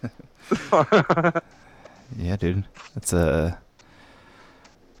right. yeah, dude. That's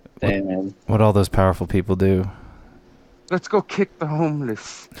Damn. what all those powerful people do. Let's go kick the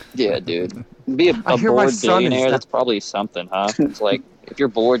homeless. Yeah, dude. Be a I hear my bored son is billionaire. not- That's probably something, huh? It's like if you're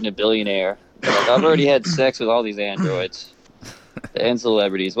bored and a billionaire, you're like, I've already had sex with all these androids and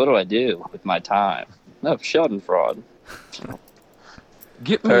celebrities. What do I do with my time? No, Schadenfreude.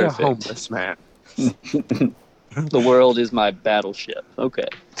 Get me Perfect. a homeless man. The world is my battleship. Okay.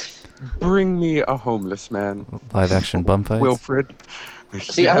 Bring me a homeless man. Live action bum fights. Wilfred.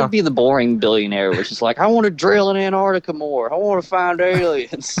 See, I would be the boring billionaire, which is like, I want to drill in Antarctica more. I want to find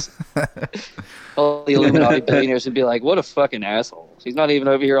aliens. All the Illuminati billionaires would be like, what a fucking asshole. He's not even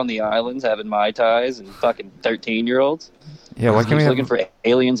over here on the islands having Mai Tais and fucking 13-year-olds. Yeah, why can't we He's looking have, for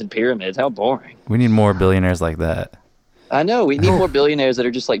aliens and pyramids. How boring. we need more billionaires like that. I know. We need more billionaires that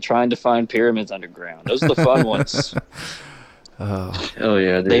are just like trying to find pyramids underground. Those are the fun ones. Oh, Hell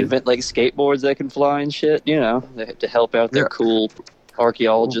yeah, dude. They invent like skateboards that can fly and shit, you know, to help out their Yeah. cool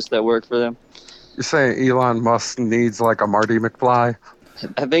archaeologists that work for them. You're saying Elon Musk needs like a Marty McFly?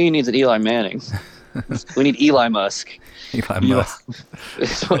 I think he needs an Eli Manning. We need Eli Musk. Elon Musk.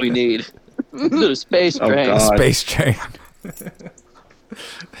 That's what we need. The space Oh, train. God. Space train.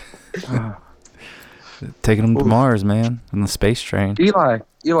 Taking them to Mars, man, in the space train.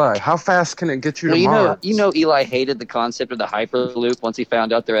 Eli, how fast can it get you Well, to Mars? you know, Eli hated the concept of the Hyperloop once he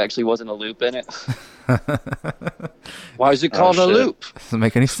found out there actually wasn't a loop in it. Why is it called a shit. loop? Doesn't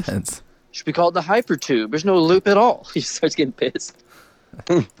make any sense. It should be called the Hypertube. There's no loop at all. He starts getting pissed.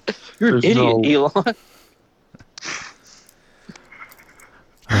 You're an There's idiot, no- Elon.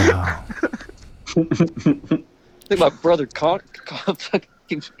 Oh, I think my brother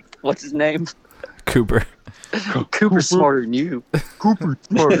fucking what's his name? Cooper. Cooper's smarter than you. Cooper.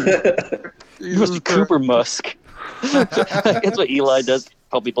 You must be Cooper Musk. That's what Eli does.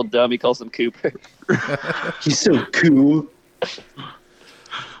 Call people dumb. He calls them Cooper. He's so cool.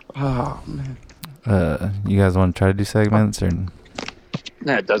 Oh man. You guys want to try to do segments or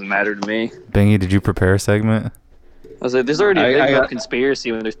Nah, it doesn't matter to me. Bingy? Did you prepare a segment? I was like, there's already a I big enough got-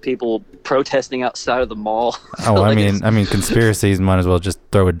 conspiracy when there's people protesting outside of the mall. Oh, Like, I mean, conspiracies might as well just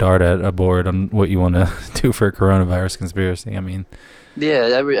throw a dart at a board on what you want to do for a coronavirus conspiracy. I mean, yeah,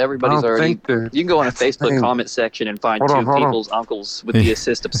 everybody's I don't already. think they're- You can go on a that's the Facebook thing. comment section and find Hold two on, hold on. people's uncles with the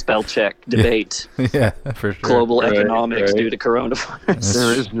assist of spell check debate yeah, for sure. global Right, economics right. due to coronavirus. That's-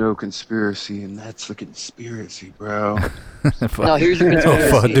 There is no conspiracy, and that's the conspiracy, bro. Fuck. No, here's your Oh,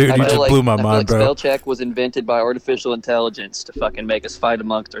 conspiracy. fuck, dude, I you feel just like- blew my I feel mind, like bro. spell check was invented by artificial intelligence to fucking make us fight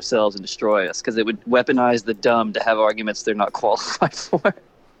amongst ourselves and destroy us because it would weaponize the dumb to have arguments they're not qualified for.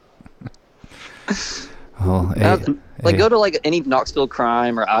 Oh, Now, hey, Like, hey. go to like any Knoxville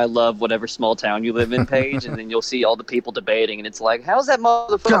crime or I love whatever small town you live in page, and then you'll see all the people debating, and it's like, how's that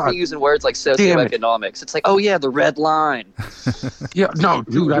motherfucker God using words like damn it. socioeconomics? It's like, oh yeah, the red line. Yeah, no,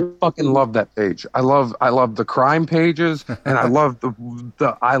 dude, I fucking love that page. I love the crime pages, and I love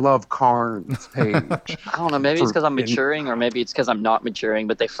the I love Carnes page. I don't know. Maybe it's because I'm maturing, or maybe it's because I'm not maturing.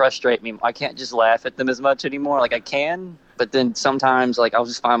 But they frustrate me. I can't just laugh at them as much anymore. Like I can, but then sometimes, like I'll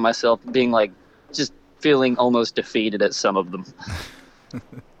just find myself being like, just feeling almost defeated at some of them.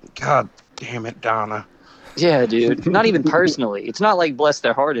 God damn it, Donna. Yeah, dude. Not even personally. It's not like bless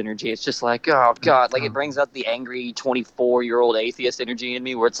their heart energy. It's just like, oh God, like it brings out the angry 24-year-old atheist energy in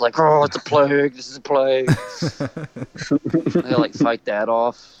me, where it's like, oh, it's a plague. This is a plague. I gotta like fight that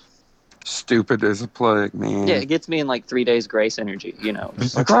off. Stupid as a plague, man. Yeah, it gets me in like 3 days grace energy. You know.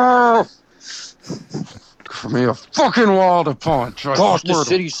 It's like, oh, for me a fucking wall to punch. I God, swear the to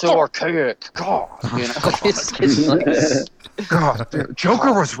city's so archaic. God, you know, it's like. God, damn,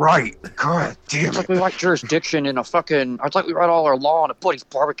 Joker was right. God damn It's like it. we write jurisdiction in a fucking. It's like we write all our law in a buddy's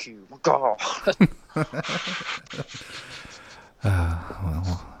barbecue. My God.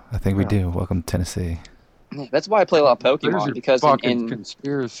 Well, I think we do. Welcome to Tennessee. Yeah, that's why I play a lot of There's Pokemon your because fucking in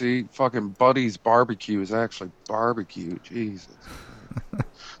conspiracy. Fucking Buddy's barbecue is actually barbecue. Jesus.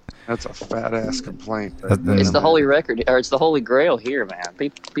 That's a fat ass complaint. it's the holy record, or it's the holy grail here, man.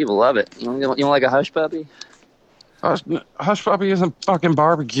 People love it. You want like a hush puppy? Hush Puppy isn't fucking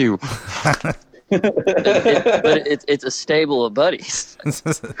barbecue. But it's a stable of buddies.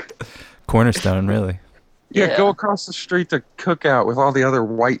 Cornerstone, really. Yeah, go across the street to Cookout with all the other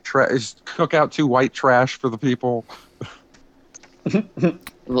white trash. Cookout too white trash for the people.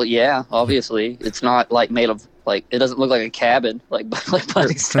 Well, yeah, obviously, it's not like made of like it doesn't look like a cabin like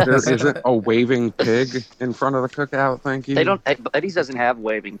Buddy's There does. isn't a waving pig in front of the Cookout. Thank you. They don't. Buddy's doesn't have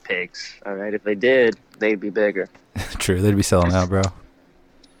waving pigs. All right, if they did, they'd be bigger. True, they'd be selling out, bro.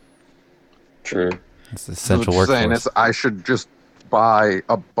 True. It's essential What I'm saying workforce. is I should just buy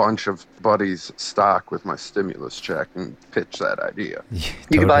a bunch of Buddy's stock with my stimulus check and pitch that idea. Yeah,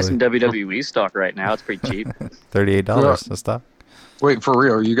 You can buy some totally. WWE stock right now. It's pretty cheap. $38 a stock. Wait, for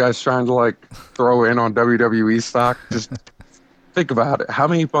real? Are you guys trying to like throw in on WWE stock? Just think about it. How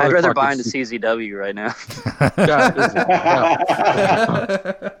many? I'd rather buy into motherfuckers- CZW right now. God, yeah.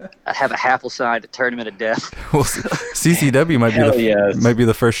 I have a Haffelside Tournament of Death. Well, CCW might be Hell yes. might be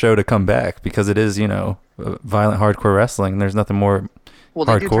the first show to come back because it is, violent hardcore wrestling. There's nothing more. Well,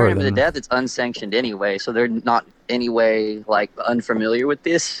 they do Hardcore Tournament than- of Death. It's unsanctioned anyway, so they're not any way like unfamiliar with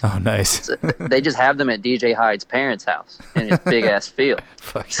this. Oh, nice. So they just have them at DJ Hyde's parents' house in his big ass field.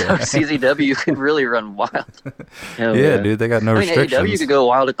 Fuck So yeah. CZW can really run wild. Hell Yeah, dude, they got no I mean, restrictions. AEW could go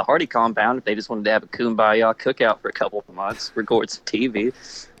wild at the Hardy compound if they just wanted to have a kumbaya cookout for a couple of months, record some TV.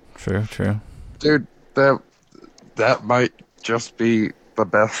 True. Dude, that might just be the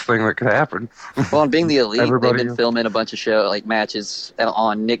best thing that could happen. Well, on Being the Elite, Everybody- they've been filming a bunch of matches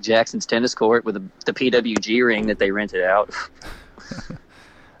on Nick Jackson's tennis court with the PWG ring that they rented out.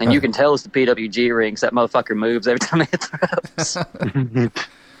 And you can tell it's the PWG ring 'cause that motherfucker moves every time they hit the ropes.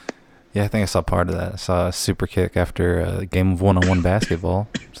 Yeah, I think I saw part of that. I saw a super kick after a game of one-on-one basketball,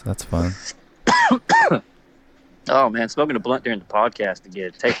 so that's fun. Oh, man, smoking a blunt during the podcast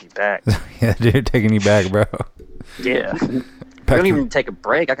again. Take me back. Yeah, dude, taking you back, bro. Yeah. I Back don't to, even take a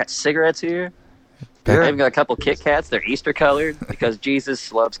break. I got cigarettes here. back, I even got a couple Kit Kats. They're Easter colored because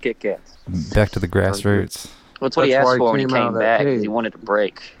Jesus loves Kit Kats. back to the grassroots. Well, that's what he That's why asked he for when he came out came of that back. 'Cause cave. He wanted a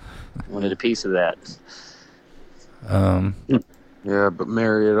break. He wanted a piece of that. Yeah, but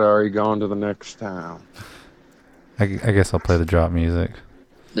Mary had already gone to the next town. I guess I'll play the drop music.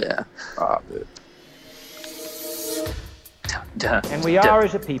 Yeah. Stop it. Duh. And we are,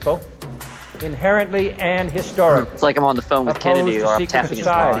 as a people, inherently and historically It's like I'm on the phone with opposed Kennedy to or I'm secret tapping his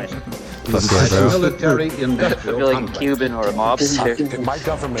societies. line. Fuck yeah, bro. military I feel industrial like a Cuban or a mobster. My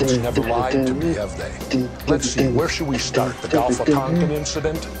government's never lied to me, have they? Let's see, where should we start? The Alpha Tonkin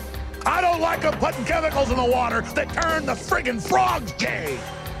incident? I don't like them putting chemicals in the water that turn the friggin' frogs gay.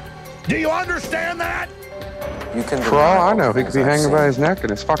 Do you understand that? You can For all I know, he could be hanging by his neck in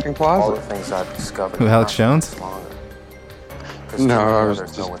his fucking all the closet. things I've discovered. Who, Alex Jones? No, I was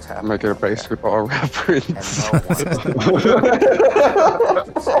just making a basketball reference.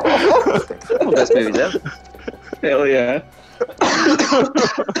 Best movies ever. Hell yeah.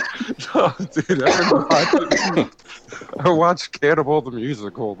 Oh, dude, I watched Cannibal the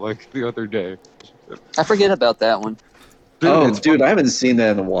Musical like the other day. I forget about that one. Dude, Dude, I haven't seen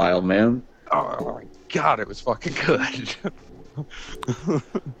that in a while, man. Oh my god, it was fucking good.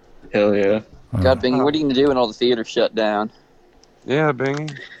 Hell yeah. God, Bingy, what are you going to do when all the theaters shut down? Yeah,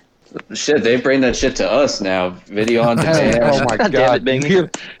 Bingy. Shit, they bring that shit to us now. Video on demand. Oh my God god. damn it,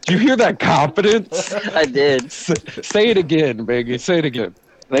 Bingy. Do you hear that confidence? I did. Say it again, Bingy. Say it again.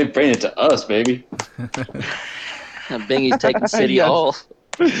 They bring it to us, baby. Bingy's taking City Yes. Hall.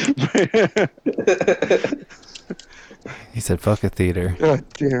 He said, "Fuck a theater." God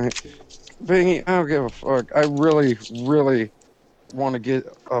damn it. Bingy, I don't give a fuck. I really, really want to get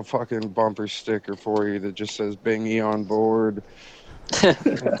a fucking bumper sticker for you that just says Bingy on board.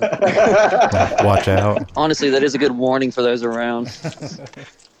 Watch out. Honestly, that is a good warning for those around.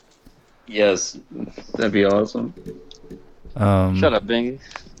 Yes, that'd be awesome. Shut up, Bingy.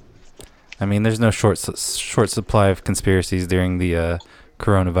 I mean, there's no short supply of conspiracies during the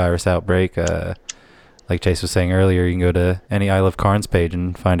coronavirus outbreak. Like Chase was saying earlier, you can go to any I Love Carnes page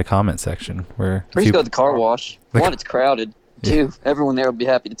and find a comment section where. Or you can go to the car wash. One, it's crowded. Two, everyone there will be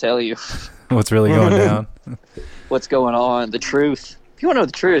happy to tell you what's really going down. What's going on, the truth. If you want to know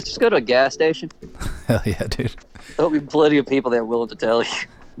the truth, just go to a gas station. Hell yeah, dude. There'll be plenty of people there willing to tell you.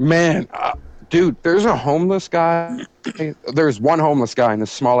 Man, dude, there's a homeless guy. There's one homeless guy in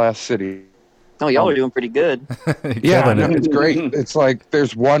this small ass city. Oh, y'all are doing pretty good. Yeah, no, it's great. It's like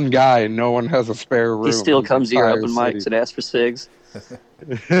there's one guy and no one has a spare room. He still comes to your open mics and asks for cigs.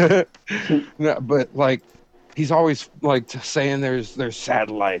 No, but like he's always like saying there's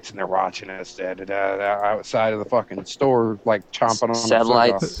satellites and they're watching us outside of the fucking store, like chomping on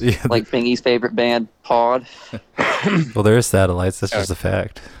satellites. Like Bingy's favorite band, Pod. Well, there is satellites. That's just a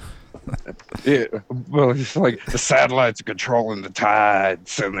fact. Yeah, well, it's like the satellites are controlling the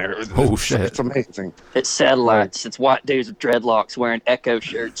tides, and oh shit, it's amazing. It's satellites. It's white dudes with dreadlocks wearing Echo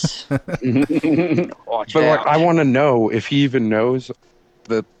shirts. Watch but out. like, I want to know if he even knows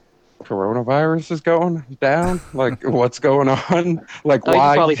that coronavirus is going down. Like, what's going on? Like,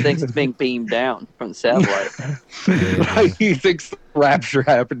 why? He probably thinks it's being beamed down from the satellite. Like, he thinks the rapture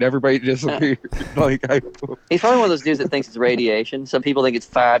happened, everybody disappeared. Like, he's probably one of those dudes that thinks it's radiation. Some people think it's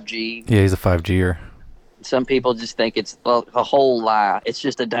 5G. Yeah, he's a 5G-er. Some people just think it's a whole lie. It's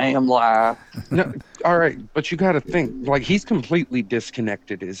just a damn lie. No, all right, but you got to think. Like, he's completely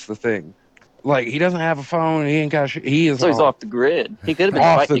disconnected. Is the thing. Like, he doesn't have a phone. He ain't got. He is. So he's off the grid. He could have been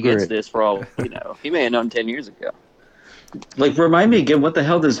fighting against this for all you know. He may have known 10 years ago. Like, remind me again, what the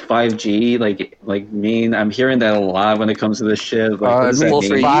hell does 5G like mean? I'm hearing that a lot when it comes to this shit. Like, what does that well, mean?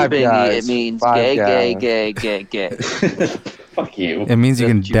 for you, Bingy, it means gay. Fuck you. It means you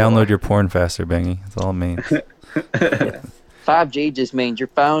can download your porn faster, Bingy. That's all it means. Yeah. 5G just means your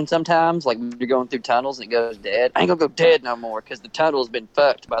phone sometimes, like when you're going through tunnels and it goes dead. I ain't gonna go dead no more because the tunnel's been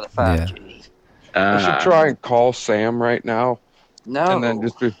fucked by the 5G. Yeah. I should try and call Sam right now. No. And then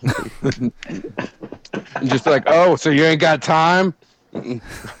just like, oh, so you ain't got time? He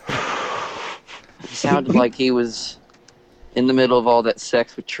sounded like he was in the middle of all that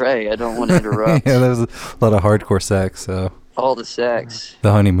sex with Trey. I don't want to interrupt. Yeah, there was a lot of hardcore sex, so. All the sex.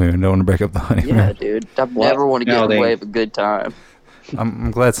 The honeymoon. Don't want to break up the honeymoon. Yeah, dude. I never want to get in the way of a good time.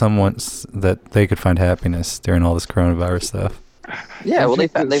 I'm glad that they could find happiness during all this coronavirus stuff. Yeah, well,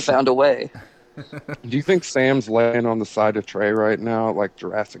 they found a way. Do you think Sam's laying on the side of Trey right now, like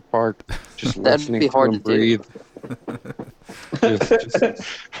Jurassic Park, just listening to him breathe? Just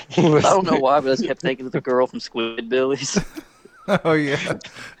I don't know why, but I just kept thinking of the girl from Squidbillies. Oh, yeah.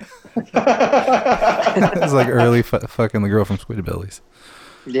 It's like early fucking the girl from Squidbillies.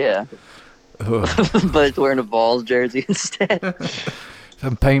 Yeah. But it's wearing a Vols jersey instead.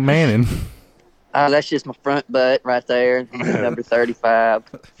 I'm Peyton Manning. That's just my front butt right there, number 35.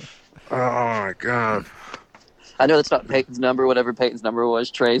 Oh, my God. I know that's not Peyton's number, whatever Peyton's number was.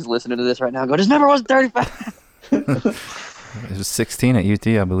 Trey's listening to this right now. His number wasn't 35. It was 16 at UT,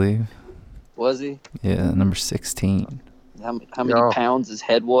 I believe. Was he? Yeah, number 16. How many pounds his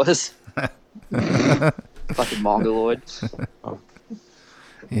head was? Fucking mongoloid.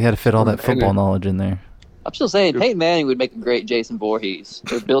 He had to fit all that football knowledge in there. I'm still saying Peyton Manning would make a great Jason Voorhees.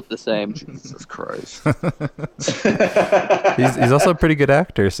 They're built the same. Jesus Christ. He's also a pretty good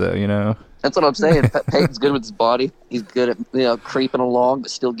actor, so, you know. That's what I'm saying. Peyton's good with his body. He's good at creeping along,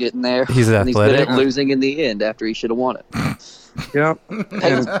 but still getting there. He's athletic. And he's good at losing in the end after he should have won it. Yep.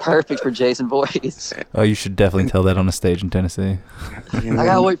 Peyton's perfect for Jason Voorhees. Oh, you should definitely tell that on a stage in Tennessee. I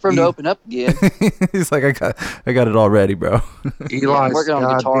gotta wait for him to open up again. He's like, I got it all ready, bro. I'm working on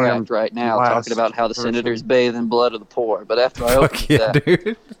a guitar act right now, talking about how the senators bathe in blood of the poor. But after I open that,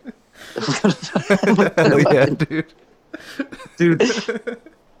 dude. Hell yeah, dude. Dude.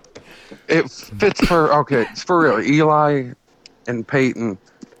 It fits it's for real. Eli and Peyton.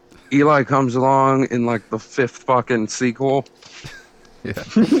 Eli comes along in like the 5th fucking sequel. Yeah.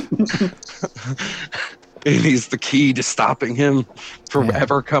 And he's the key to stopping him from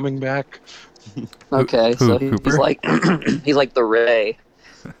ever coming back. Okay, so he's like he's like the Ray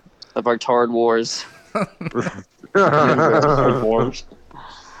of our Tard Wars.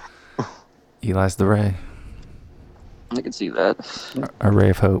 Eli's the Ray. I can see that. A ray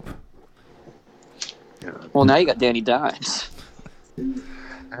of hope. Well, now you got Danny Dimes.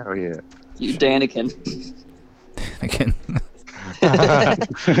 Oh yeah. You Daniken. Again.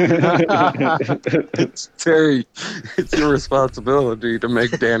 Terry, it's your responsibility to make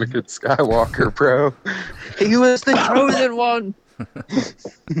Danica Skywalker, bro. He was the chosen one.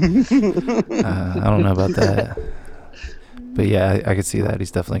 I don't know about that. But yeah, I could see that.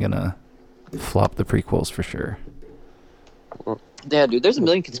 He's definitely going to flop the prequels for sure. Yeah, dude, there's a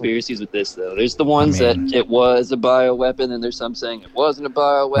million conspiracies with this, though. There's the ones that it was a bioweapon, and there's some saying it wasn't a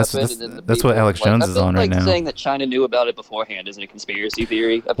bioweapon. That's what Alex Jones is on right now. Saying that China knew about it beforehand isn't a conspiracy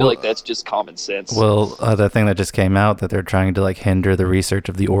theory. I feel like that's just common sense. Well, that thing that just came out that they're trying to like hinder the research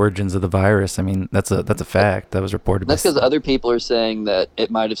of the origins of the virus. I mean, that's a fact that was reported. That's because other people are saying that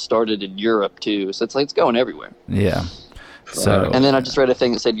it might have started in Europe too. So it's like it's going everywhere. Yeah. So. And then I just read a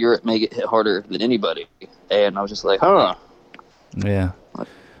thing that said Europe may get hit harder than anybody, and I was just like, huh. Yeah.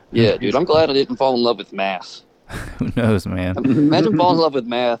 Yeah, dude, I'm glad I didn't fall in love with math. Who knows, man? Imagine falling in love with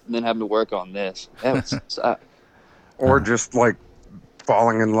math and then having to work on this. That would suck. Or just like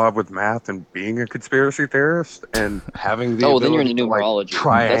falling in love with math and being a conspiracy theorist and having the then you're into numerology. To,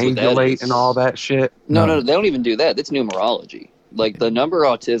 like, triangulate and all that shit. No, they don't even do that. That's numerology. Like the number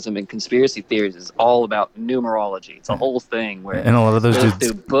autism and conspiracy theories is all about numerology. It's a whole thing where and a lot of those dudes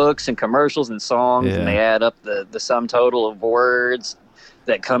through books and commercials and songs, and they add up the sum total of words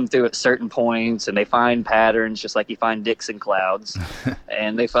that come through at certain points, and they find patterns just like you find dicks in clouds,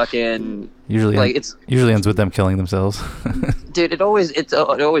 and they fucking usually ends with them killing themselves. Dude, it always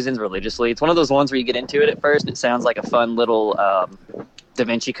ends religiously. It's one of those ones where you get into it at first, it sounds like a fun little Da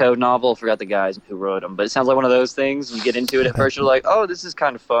Vinci Code novel. I forgot the guys who wrote them, but it sounds like one of those things. You get into it at first, you're like, oh, this is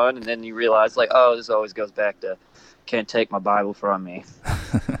kind of fun, and then you realize, like, oh, this always goes back to can't take my Bible from me.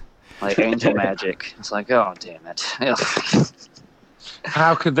 Like angel magic. It's like, oh, damn it.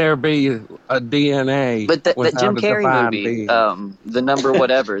 How could there be a DNA? But that Jim Carrey movie, the number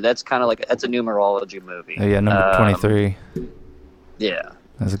whatever, that's kind of like, that's a numerology movie. Oh, yeah, number 23. Yeah.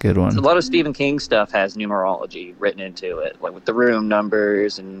 That's a good one. A lot of Stephen King stuff has numerology written into it, like with the room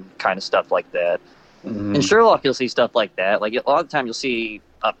numbers and kind of stuff like that. Mm-hmm. In Sherlock, you'll see stuff like that. Like a lot of the time, you'll see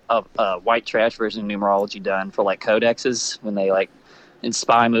a white trash version of numerology done for like codexes when they like in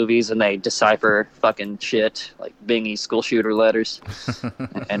spy movies and they decipher fucking shit like Bingy's school shooter letters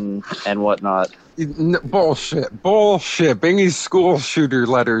and whatnot. Bullshit. Bingy's school shooter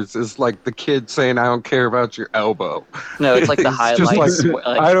letters is like the kid saying, "I don't care about your elbow." No, it's like the highlights. Like,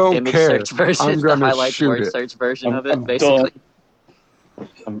 I don't image care. Search version, I'm gonna the highlight shoot word it. search version of it, basically.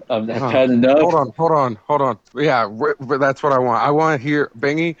 I've had enough. Hold on. Yeah, that's what I want. I want to hear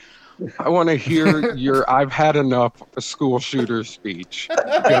Bingy. I want to hear your "I've had enough" school shooter speech.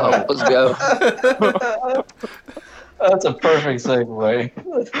 Go. Let's go. That's a perfect segue.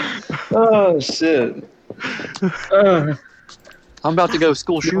 Oh shit. I'm about to go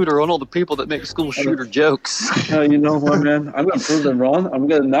school shooter on all the people that make school shooter jokes. You know what, man? I'm gonna prove them wrong. I'm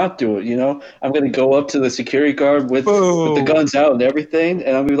gonna not do it. You know, I'm gonna go up to the security guard with the guns out and everything,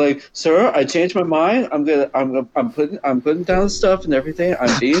 and I'm gonna be like, "Sir, I changed my mind. I'm putting down stuff and everything.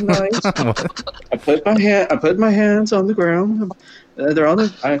 I'm being nice. I put my hands on the ground. They're on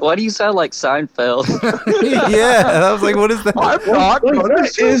the. Why do you sound like Seinfeld? Yeah, I was like, what is that? I'm not.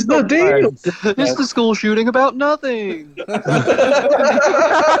 What is the deal? It's the school shooting about nothing.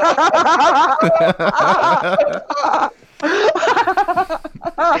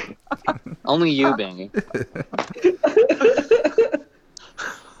 Only you, Bingy.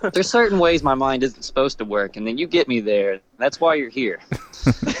 There's certain ways my mind isn't supposed to work, and then you get me there. That's why you're here.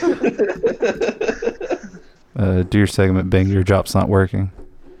 Do your segment, Bing. Your job's not working.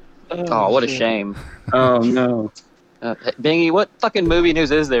 Oh, what a shame. Oh, no. Bingy, what fucking movie news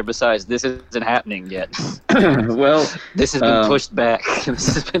is there besides this isn't happening yet? Well, this has been pushed back.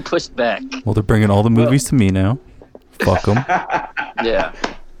 This has been pushed back. Well, they're bringing all the movies to me now. Fuck them. Yeah.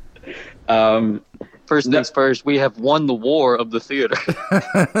 First things first, we have won the war of the theater.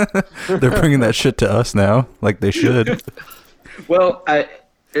 They're bringing that shit to us now, like they should. Well,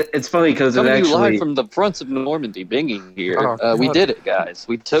 it's funny because it actually... live from the fronts of Normandy, Bingy here. We did it, guys.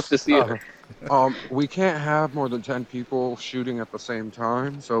 We took the theater. We can't have more than 10 people shooting at the same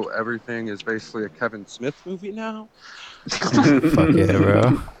time, so everything is basically a Kevin Smith movie now. Fuck yeah,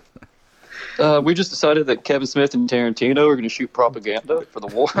 bro. We just decided that Kevin Smith and Tarantino are going to shoot propaganda for the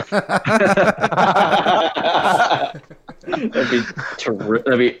war.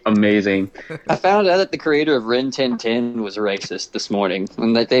 That'd be amazing. I found out that the creator of Rin Tin Tin was racist this morning,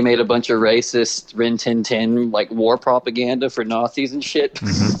 and that they made a bunch of racist Rin Tin Tin like war propaganda for Nazis and shit.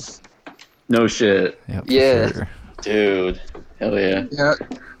 Mm-hmm. No shit. Yep, yeah, sure. Dude. Hell yeah. Yeah.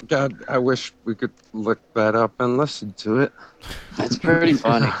 God, I wish we could look that up and listen to it. That's pretty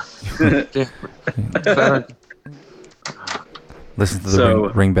funny. Listen to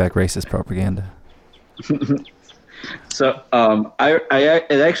the ring back racist propaganda. So,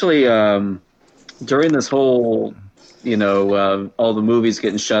 it actually during this whole all the movies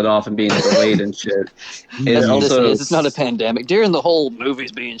getting shut off and being delayed and shit. It That's what this also, is. It's not a pandemic. During the whole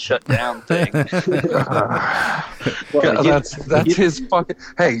movies being shut down thing. well, that's his fucking.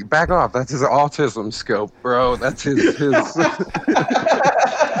 Hey, back off. That's his autism scope, bro. That's his.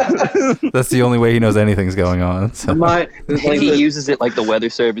 That's the only way he knows anything's going on. So. He uses it like the weather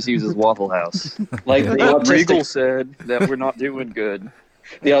service uses Waffle House. Like the Regal said that we're not doing good.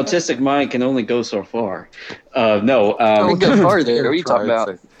 The autistic mind can only go so far. We go farther. What are you talking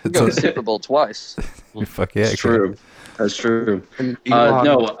about? We go to the Super Bowl twice. Fuck yeah, That's true. That's true. And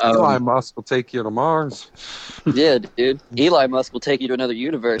Eli Musk will take you to Mars. Yeah, dude. Eli Musk will take you to another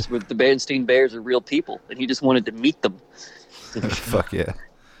universe where the Berenstain Bears are real people, and he just wanted to meet them. Fuck yeah.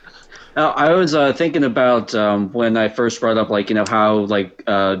 Now, I was thinking about when I first brought up, how,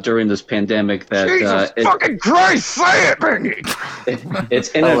 during this pandemic that Jesus fucking Christ, say it, Bingy! It's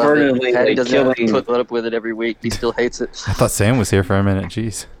inadvertently Patty doesn't have to killing. put up with it every week. He still hates it. I thought Sam was here for a minute.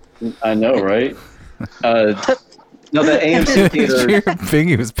 Jeez. I know, right? No, the AMC theater.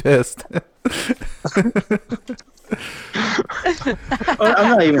 Bingy was pissed. I'm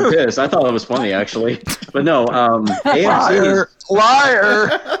not even pissed. I thought it was funny, actually. But no, AMC.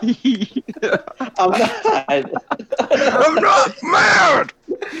 Liar! I'm not. I'm not mad!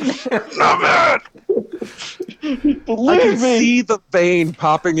 Not mad! I can see the vein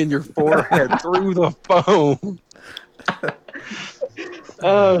popping in your forehead through the phone.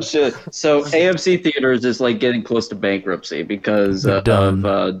 Oh shit! So AMC theaters is getting close to bankruptcy because of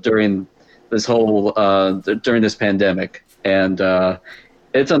during this whole during this pandemic, and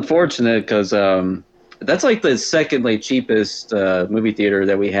it's unfortunate because that's the second cheapest movie theater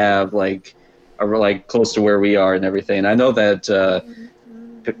that we have close to where we are and everything. I know that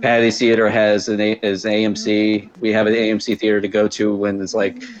Patty's Theater has is AMC. We have an AMC theater to go to when it's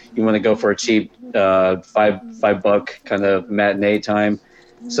you want to go for a cheap $5 kind of matinee time.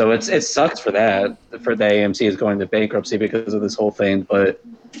 So it sucks for that, for the AMC is going to bankruptcy because of this whole thing. But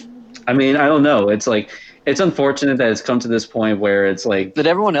I mean, I don't know. It's it's unfortunate that it's come to this point where it's Did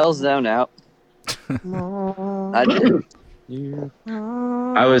everyone else zone out? I did.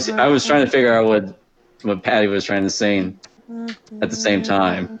 I was trying to figure out what Patty was trying to sing at the same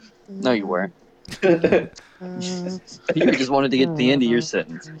time. No, you weren't. You just wanted to get to the end of your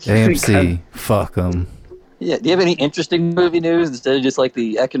sentence. AMC, fuck them. Yeah. Do you have any interesting movie news instead of just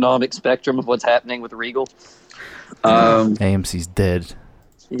the economic spectrum of what's happening with Regal? AMC's dead.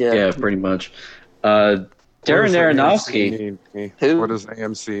 Yeah, pretty much. Darren Aronofsky. Who? What does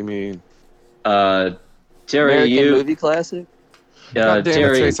AMC mean? Terry, American Movie Classic? God damn it,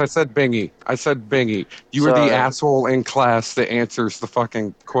 Terry. Chase, I said Bingy. You were the asshole in class that answers the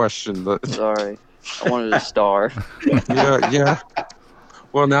fucking question. Sorry. I wanted a star. Yeah.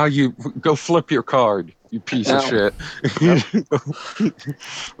 Well, now you go flip your card, you piece of shit.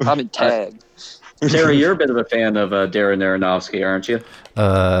 I'm in tag. Terry, you're a bit of a fan of Darren Aronofsky, aren't you?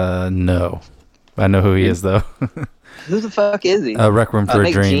 No. I know who he is, though. Who the fuck is he? Rec Room for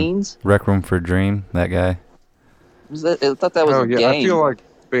a Dream. Jeans? Rec Room for a Dream, that guy. I thought that was a game. I feel like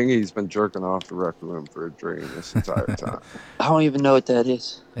Bingy's been jerking off the Rec Room for a Dream this entire time. I don't even know what that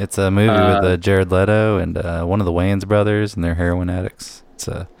is. It's a movie with Jared Leto and one of the Wayans brothers, and they're heroin addicts. It's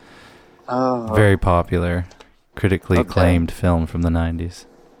a very popular, critically acclaimed film from the 90s.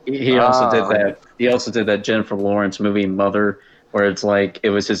 He also did that. He also did that Jennifer Lawrence movie Mother, where it's it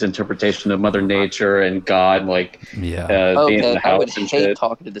was his interpretation of Mother Nature and God, being in the house I would and hate shit.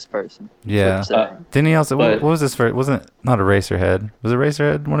 talking to this person. Yeah. Didn't he also? What was this for? Wasn't not Eraserhead? Was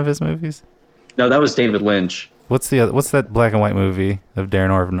Eraserhead one of his movies? No, that was David Lynch. What's the other? What's that black and white movie of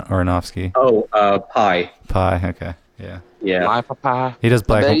Darren Aronofsky? Oh, Pie. Pie. Okay. Yeah. Yeah. Life of Pie. He does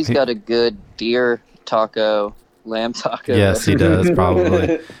black. I bet he's got a good deer taco, lamb taco. Yes, he does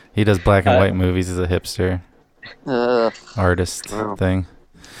probably. He does black and white movies as a hipster artist thing.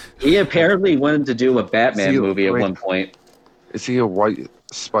 He apparently wanted to do a Batman movie at one point. Is he a white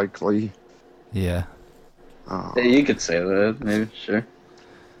Spike Lee? Yeah. Oh. Yeah, you could say that, maybe, sure.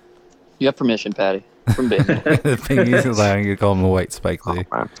 You have permission, Patty, from Big. He's allowing you to call him a white Spike Lee.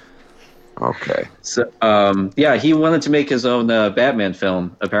 Oh, okay. So, he wanted to make his own Batman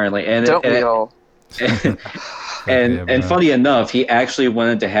film, apparently, and Don't we all? And funny enough, he actually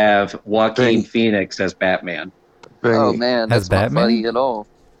wanted to have Joaquin Phoenix as Batman. Oh man, that's not funny at all.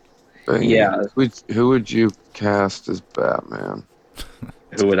 Yeah. Who would you cast as Batman?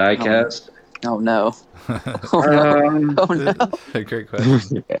 Who would I cast? Oh no. Oh no. Great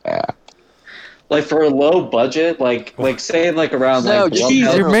question. Yeah. For a low budget, saying around no, like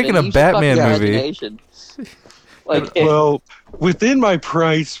geez, you're making a Batman movie. Like, Well, within my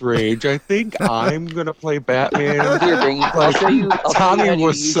price range, I think I'm gonna play Batman. here, Bingy, I'll show you. I'll show you how to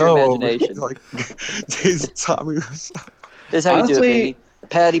use your imagination. like Tommy was. This is how you do it, Honestly- Bingy.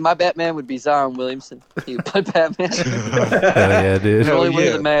 Patty, my Batman would be Zion Williamson. He would play Batman. Hell yeah, dude. He only Hell wear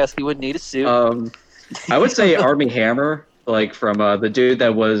yeah. the mask. He wouldn't need a suit. I would say Army Hammer, like from the dude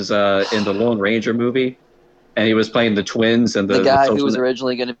that was in the Lone Ranger movie, and he was playing the twins and the guy who social- was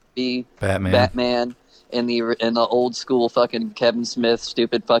originally going to be Batman. in the old school fucking Kevin Smith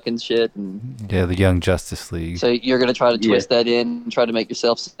stupid fucking shit. And Yeah, the Young Justice League. so you're going to try to twist that in and try to make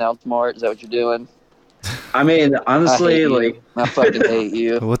yourself sound smart? Is that what you're doing? I mean, I hate honestly, you. like I fucking hate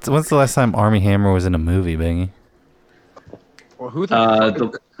you. When's the last time Army Hammer was in a movie, Bingy? Well, who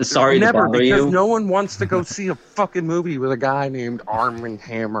the sorry to never, bother because you. no one wants to go see a fucking movie with a guy named Arm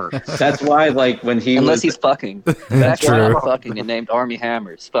Hammer. That's why, like, when he Unless was he's fucking. That's That's true. fucking and named Army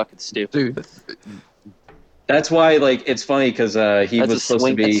Hammer. It's fucking stupid. Dude, That's why, like, it's funny because he That's was supposed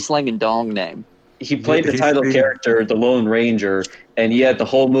to that's a be. sling and dong name. He played the He's title the- character, the Lone Ranger, and yet the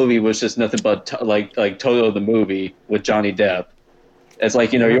whole movie was just nothing but like Toto the movie with Johnny Depp. It's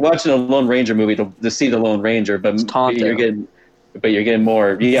like, you know, you're watching a Lone Ranger movie to see the Lone Ranger, but It's Tonto. you're getting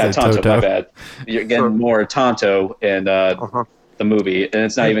more. Yeah, Is it Tonto. Toto? My bad. You're getting So- more Tonto in uh-huh. the movie, and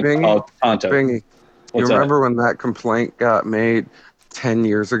it's not Hey, even Bingy, called Tonto. Bingy, you What's up? remember when that complaint got made 10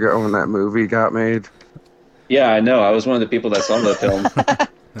 years ago when that movie got made? Yeah, I know. I was one of the people that saw the film.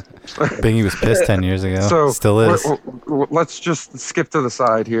 Bingy was pissed 10 years ago. So Still is. Let's just skip to the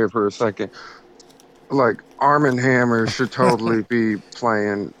side here for a second. Like, Arm & Hammer should totally be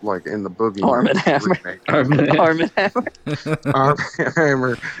playing, like, in the Boogie Arm & Nights Hammer. remake. Arm and Hammer. Arm &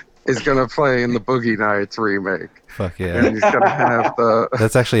 Hammer is going to play in the Boogie Nights remake. Fuck And yeah. he's going to have the...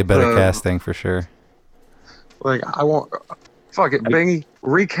 That's actually a better the- casting for sure. Like, I want... Fuck it, Bingy,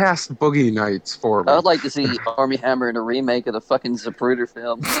 recast Boogie Nights for me. I would like to see Army Hammer in a remake of the fucking Zapruder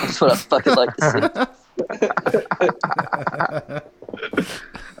film. That's what I'd fucking like to see.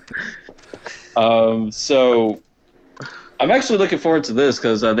 So I'm actually looking forward to this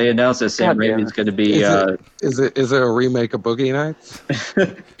because they announced that Sam God damn Raimi's it. going to be. Is it a remake of Boogie Nights?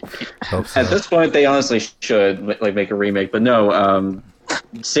 Hope so. At this point, they honestly should like make a remake, but no.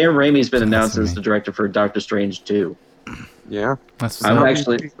 Sam Raimi's been announced as the director for Doctor Strange 2. Yeah. That's I'm what's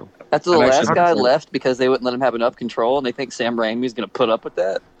up. actually. That's the I'm last actually- guy left because they wouldn't let him have enough control, and they think Sam Raimi's going to put up with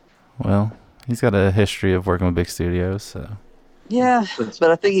that. Well, he's got a history of working with big studios, so. Yeah,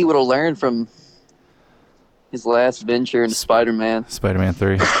 but I think he would have learned from his last venture in Spider-Man. Spider-Man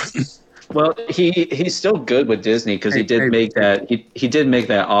 3. Well, he's still good with Disney because he did make that he did make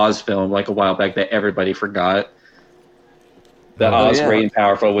that Oz film like a while back that everybody forgot. The Oh, Oz yeah. Great and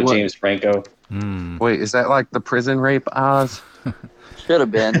Powerful with What? James Franco. Mm, Wait, is that like the prison rape Oz? Should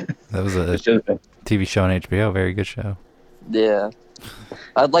have been. that was a It should've been. TV show on HBO. Very good show. Yeah.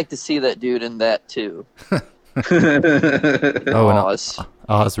 I'd like to see that dude in that too. Oh, and Oz.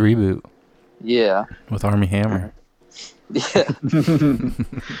 Oz reboot Yeah. with Army Hammer. Yeah. Who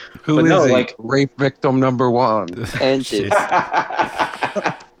But is no, he? like- Rape victim number one. And two.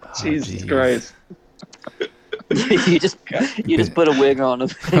 Jesus jeez. Christ. you just put a wig on him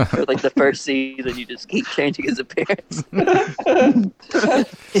for like the first season. You just keep changing his appearance.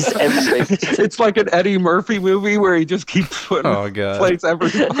 He's everything. It's like an Eddie Murphy movie where he just keeps putting Oh, God. plays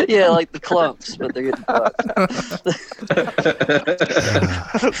everything. Yeah, like the clumps, but they're getting fucked.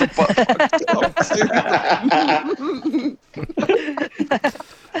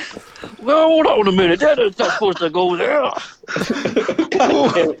 Well, hold on a minute. That is not supposed to go there.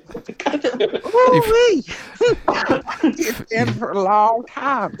 It's been for a long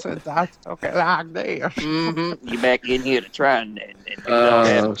time since I took it like this. You back in here to try and do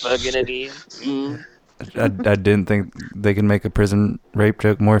that fucking again. Mm. I didn't think they could make a prison rape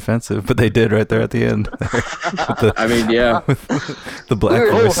joke more offensive, but they did right there at the end. With I mean, yeah. the We black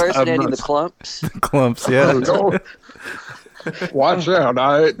were voice impersonating the clumps. clumps, yeah. Oh, watch out!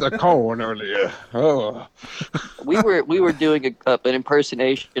 I ate the corn earlier. Oh, We were doing an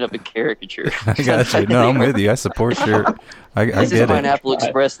impersonation of a caricature. I got you. No, I'm with you. I support your. I This is get it. Pineapple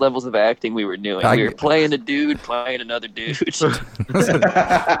Express levels of acting we were doing. I We were get- playing a dude, playing another dude.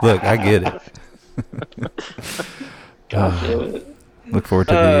 Look, I get it. Look forward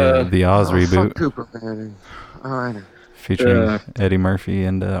to the Oz fuck reboot Cooper Manning. All right. featuring Eddie Murphy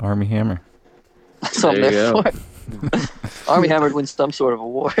and Army Hammer. That's what I'm There you there go. for. Army Hammer would win some sort of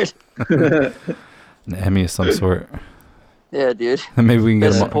award. An Emmy of some sort. Yeah, dude. Maybe we can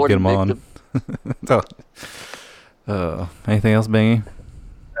Best get supporting them on. Anything else, Bingy?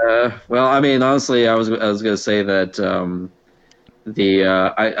 Well, I mean, honestly, I was gonna say that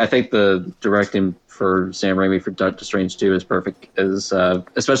I think the directing for Sam Raimi for Doctor Strange 2 is perfect,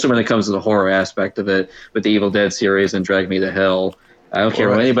 especially when it comes to the horror aspect of it with the Evil Dead series and Drag Me to Hell. I don't care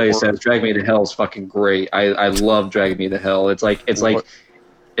what anybody says. Drag Me to Hell is fucking great. I love Drag Me to Hell. It's like its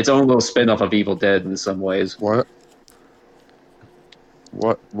own little spin-off of Evil Dead in some ways. What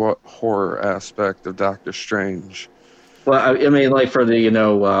horror aspect of Doctor Strange? Well, I mean, like for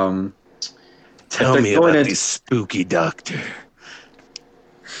the Tell me about this spooky doctor.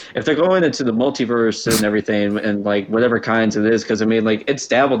 If they're going into the multiverse and everything, and like whatever kinds it is, because I mean, like it's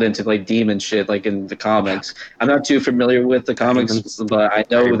dabbled into like demon shit, like in the comics. I'm not too familiar with the comics, but I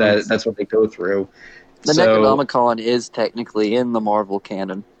know that that's what they go through. The Necronomicon is technically in the Marvel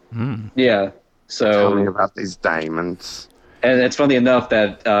canon. Yeah. So Tell me about these diamonds. And it's funny enough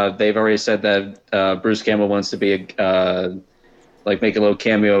that they've already said that Bruce Campbell wants to be make a little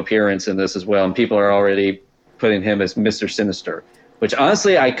cameo appearance in this as well, and people are already putting him as Mr. Sinister, which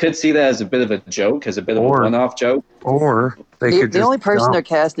honestly I could see that as a bit of a joke, as a bit of a one-off joke. Or the only person they're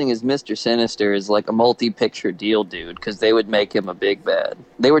casting as Mr. Sinister is like a multi-picture deal dude, because they would make him a big bad.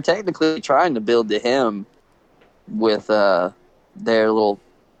 They were technically trying to build to him with their little,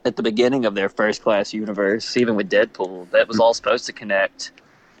 at the beginning of their First Class universe, even with Deadpool, that was all supposed to connect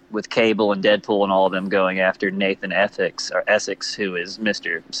with Cable and Deadpool and all of them going after Nathan Essex, who is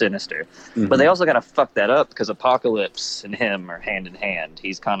Mr. Sinister. Mm-hmm. But they also got to fuck that up because Apocalypse and him are hand in hand.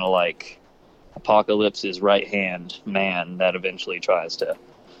 He's kind of like Apocalypse's right-hand man that eventually tries to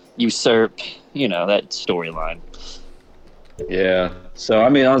usurp, that storyline. Yeah. So, I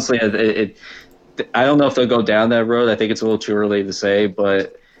mean, honestly, I don't know if they'll go down that road. I think it's a little too early to say,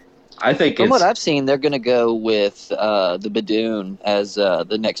 but I think from what I've seen, they're going to go with the Badoon as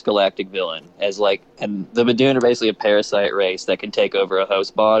the next galactic villain, and the Badoon are basically a parasite race that can take over a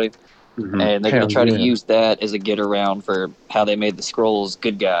host body, and they're going to try to use that as a get around for how they made the Skrulls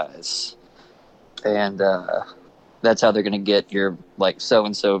good guys, and that's how they're going to get your like so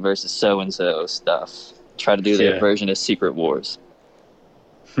and so versus so and so stuff. Try to do their version of Secret Wars.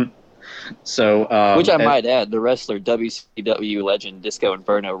 So, which I might add, the wrestler WCW legend Disco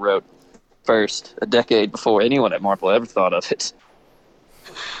Inferno wrote first a decade before anyone at Marvel ever thought of it.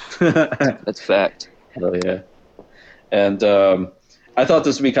 That's fact. Hell yeah. And I thought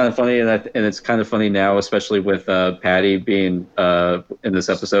this would be kind of funny, and it's kind of funny now, especially with Patty being in this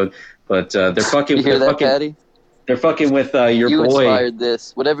episode. But they're fucking. You hear that, Patty? They're fucking with your you boy. You inspired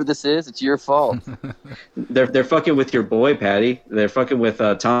this. Whatever this is, it's your fault. They're fucking with your boy, Patty. They're fucking with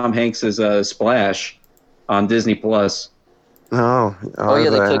Tom Hanks's Splash on Disney Plus. Oh yeah,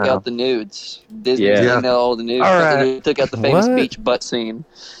 they took out the nudes. Disney took out all the nudes. All right. They took out the famous beach butt scene.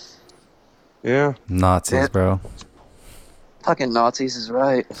 Yeah. Nazis, bro. Fucking Nazis is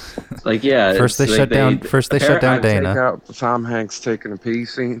right. Like, yeah. First they shut down Dana. Take out the Tom Hanks taking a pee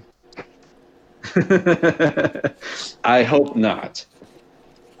scene. I hope not.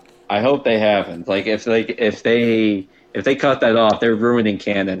 I hope they haven't. Like if they cut that off, they're ruining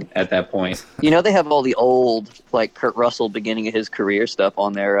canon at that point. They have all the old like Kurt Russell beginning of his career stuff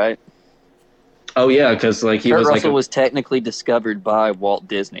on there, right? Oh yeah, because like Kurt Russell was technically discovered by Walt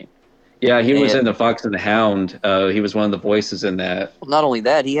Disney. Yeah, he was in the Fox and the Hound. He was one of the voices in that. Well, not only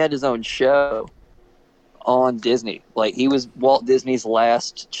that, he had his own show on Disney. Like he was Walt Disney's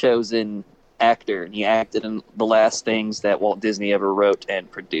last chosen actor, and he acted in the last things that Walt Disney ever wrote and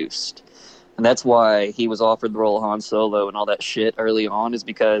produced. And that's why he was offered the role of Han Solo and all that shit early on, is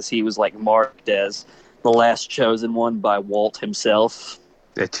because he was like marked as the last chosen one by Walt himself.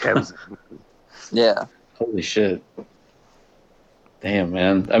 The chosen. Yeah. Holy shit. Damn,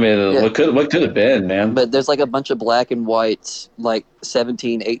 man. I mean, what could have been, man? But there's like a bunch of black and white, like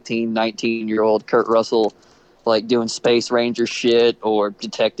 17, 18, 19-year-old Kurt Russell like doing Space Ranger shit or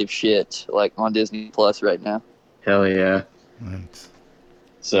detective shit like on Disney Plus right now. Hell yeah. Nice.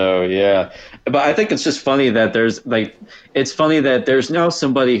 So yeah. But I think it's just funny that there's now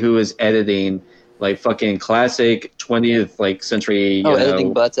somebody who is editing like fucking classic 20th century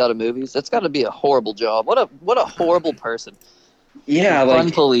editing butts out of movies. That's got to be a horrible job. What a horrible person. Yeah,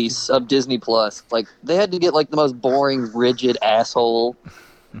 Fun police of Disney Plus. Like they had to get like the most boring, rigid asshole.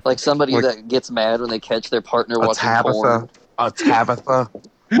 Like somebody that gets mad when they catch their partner watching porn. A Tabitha.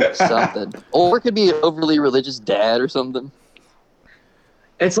 Something. Or it could be an overly religious dad or something.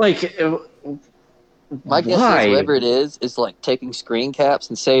 It's like... My guess is whoever it is like taking screen caps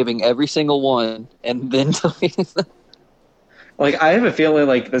and saving every single one and then deleting them. Like, I have a feeling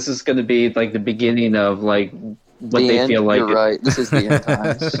like this is going to be like the beginning of like what they feel like... You're right. This is the end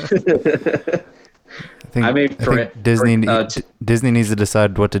times. think Disney needs to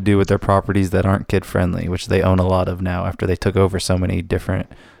decide what to do with their properties that aren't kid friendly, which they own a lot of now after they took over so many different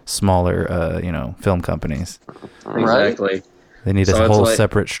smaller, film companies. Exactly. They need a whole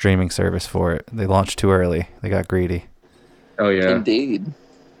separate streaming service for it. They launched too early. They got greedy. Oh yeah, indeed. And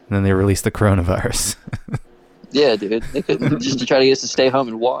then they released the coronavirus. Yeah, dude. They couldn't just to try to get us to stay home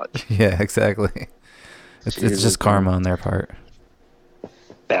and watch. Yeah, exactly. It's just karma on their part.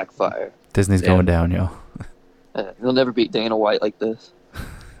 Backfire. Disney's going down, yo. They'll never beat Dana White like this.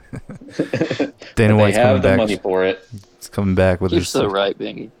 Dana White's have coming the back. money for it. It's coming back with You're his. so right,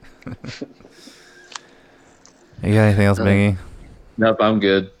 Bingy. You got anything else, Bingy? Nope, I'm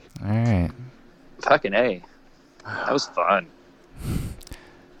good. All right. Fucking A. That was fun.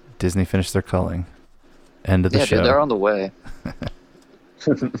 Disney finished their culling. End of the show. Dude, they're on the way.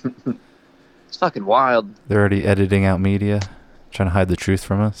 It's fucking wild. They're already editing out media, trying to hide the truth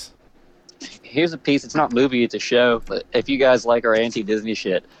from us. Here's a piece. It's not a movie, it's a show. But if you guys like our anti-Disney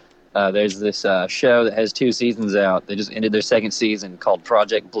shit, there's this show that has 2 seasons out. They just ended their 2nd season called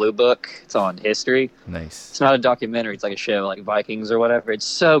Project Blue Book. It's on history. Nice. It's not a documentary. It's like a show like Vikings or whatever. It's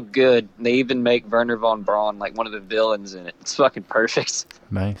so good. They even make Werner von Braun like one of the villains in it. It's fucking perfect.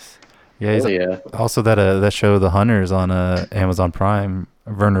 Nice. Yeah. Also, that show, The Hunters, on Amazon Prime.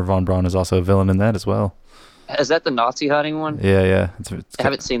 Werner von Braun is also a villain in that as well. Is that the Nazi hunting one? Yeah. I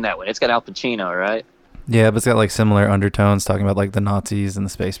haven't seen that one. It's got Al Pacino, right? Yeah, but it's got like similar undertones, talking about like the Nazis and the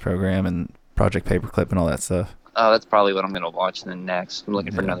space program and Project Paperclip and all that stuff. Oh, that's probably what I'm gonna watch then next. I'm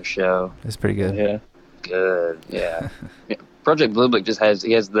looking for another show. It's pretty good. Yeah. Good. Yeah. Project Blue Book has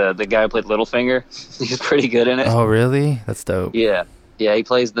the guy who played Littlefinger. He's pretty good in it. Oh, really? That's dope. Yeah. Yeah, he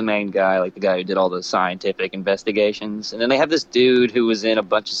plays the main guy, like the guy who did all the scientific investigations. And then they have this dude who was in a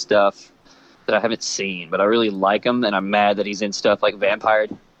bunch of stuff that I haven't seen, but I really like him, and I'm mad that he's in stuff like Vampire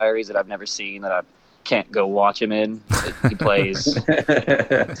Diaries that I've never seen, that I can't go watch him in. He plays...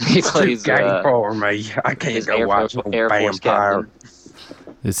 gang for me. I can't go watch Vampire.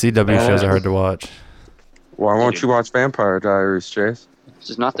 The CW shows are hard to watch. Why won't you watch Vampire Diaries, Chase? It's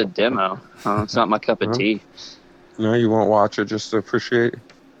just not the demo. It's not my cup of tea. No, you won't watch it just to appreciate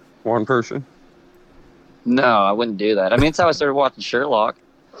one person? No, I wouldn't do that. I mean, it's how I started watching Sherlock.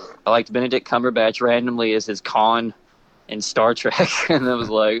 I liked Benedict Cumberbatch randomly as his Khan in Star Trek, and I was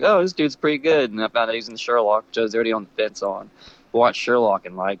like, oh, this dude's pretty good. And I found out he's in Sherlock, which I was already on the fence on. Watched Sherlock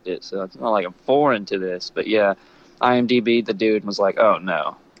and liked it, so it's not like I'm foreign to this. But yeah, IMDb, the dude was like, oh,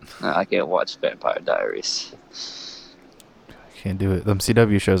 no, I can't watch Vampire Diaries. Can't do it. Them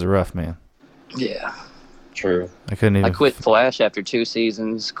CW shows are rough, man. Yeah. True. I couldn't even. I quit Flash after 2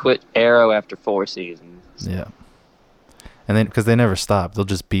 seasons, quit Arrow after 4 seasons. Yeah. And then, because they never stop, they'll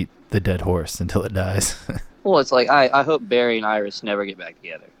just beat the dead horse until it dies. Well, it's like, I hope Barry and Iris never get back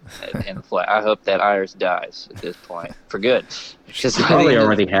together in the Flash. I hope that Iris dies at this point for good. She probably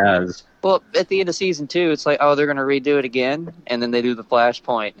already has. Well, at the end of season 2, it's like, oh, they're going to redo it again, and then they do the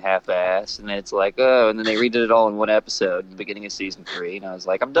Flashpoint half-ass, and then it's like, oh, and then they redid it all in 1 episode at the beginning of season 3, and I was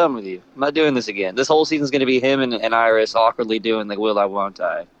like, I'm done with you. I'm not doing this again. This whole season's going to be him and Iris awkwardly doing the will I, won't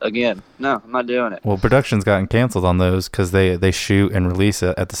I again. No, I'm not doing it. Well, production's gotten canceled on those because they shoot and release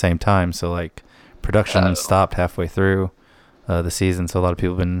it at the same time, so like production stopped halfway through the season, so a lot of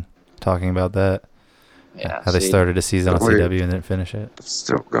people have been talking about that. Yeah, how they started a season on CW and didn't finish it. It's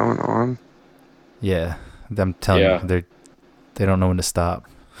still going on. Yeah, I'm telling you, they don't know when to stop.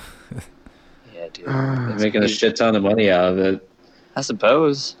 Yeah, dude. They're making a shit ton of money out of it. I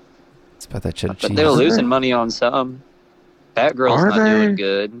suppose. It's about that shit. But they're losing money on some. Batgirl's not doing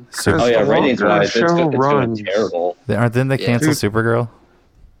good. Oh yeah, ratings wise, it's doing terrible. Didn't they cancel Supergirl?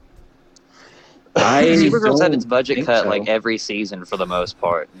 Supergirl's had its budget cut like every season for the most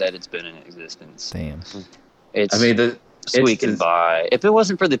part that it's been in existence. Damn. It's squeaking by. If it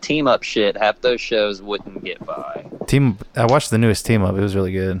wasn't for the team up shit, half those shows wouldn't get by. I watched the newest Team Up. It was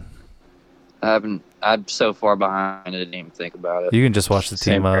really good. I'm so far behind. I didn't even think about it. You can just watch the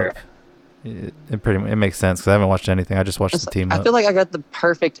Team Up. It makes sense because I haven't watched anything. I just watched the Team Up. I feel like I got the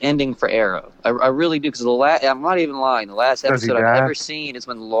perfect ending for Arrow. I really do, because I'm not even lying. The last episode I've ever seen is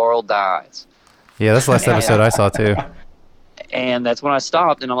when Laurel dies. Yeah, that's the last episode I saw too. And that's when I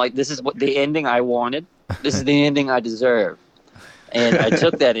stopped, and I'm like, this is what the ending I wanted. This is the ending I deserve. And I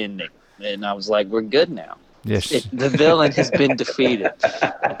took that ending, and I was like, we're good now. Yes. The villain has been defeated.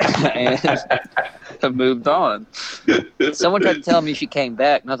 And I moved on. Someone tried to tell me she came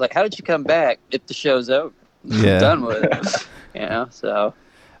back, and I was like, how did she come back if the show's over? Yeah. I'm done with it. So.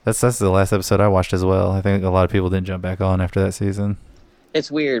 That's the last episode I watched as well. I think a lot of people didn't jump back on after that season. It's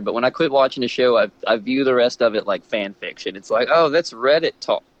weird, but when I quit watching the show, I view the rest of it like fan fiction. It's like, oh, that's Reddit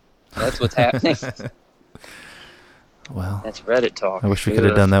talk. That's what's happening. Well, That's Reddit talk. I wish we could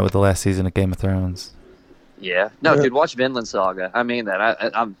have done that with the last season of Game of Thrones. Yeah. No, dude, watch Vinland Saga. I mean that.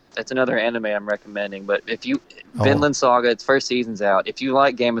 I'm. It's another anime I'm recommending. But if you Vinland Saga, its first season's out. If you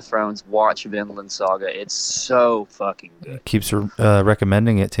like Game of Thrones, watch Vinland Saga. It's so fucking good. It keeps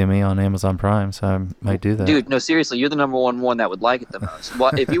recommending it to me on Amazon Prime, so I might do that. Dude, no, seriously, you're the number one that would like it the most.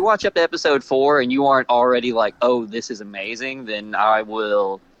 If you watch up to episode 4 and you aren't already like, oh, this is amazing, then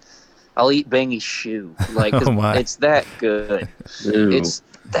I'll eat Bangy's shoe. Like, 'cause it's that good. Ew. It's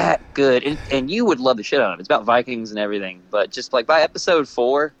that good, and you would love the shit out of it. It's about Vikings and everything, but just like by episode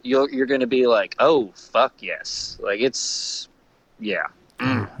 4, you're gonna be like, oh fuck yes, like it's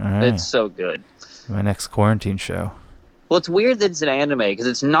it's so good. My next quarantine show. Well, it's weird that it's an anime because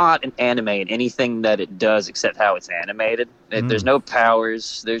it's not an anime in anything that it does except how it's animated. There's no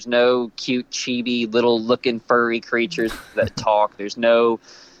powers. There's no cute chibi little looking furry creatures that talk. There's not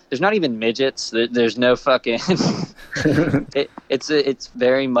even midgets. There's no fucking. It's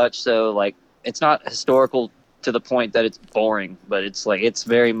very much so like it's not historical to the point that it's boring, but it's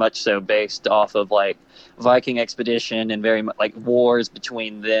very much so based off of like Viking expedition and very much like wars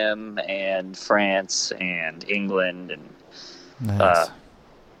between them and France and England and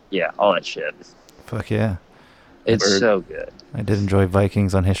all that shit. Fuck yeah! It's so good. I did enjoy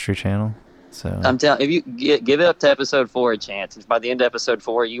Vikings on History Channel. So I'm telling, if you give it up to episode 4 a chance, if by the end of episode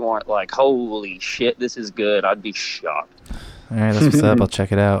 4 you aren't like, holy shit, this is good, I'd be shocked. All right, that's what's up. I'll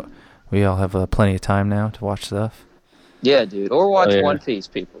check it out. We all have plenty of time now to watch stuff. Yeah, dude. Or watch One Piece,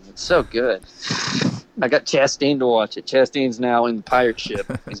 people. It's so good. I got Chastain to watch it. Chastain's now in the pirate ship.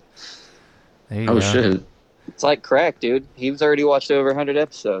 Shit. It's like crack, dude. He's already watched over 100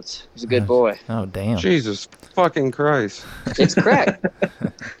 episodes. He's a good boy. Oh, damn. Jesus fucking Christ. It's crack.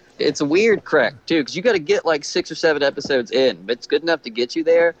 It's a weird crack, too, because you got to get like 6 or 7 episodes in, but it's good enough to get you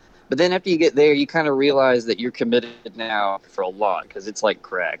there. But then after you get there, you kind of realize that you're committed now for a lot, because it's like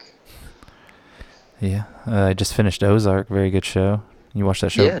crack. Yeah. I just finished Ozark. Very good show. You watched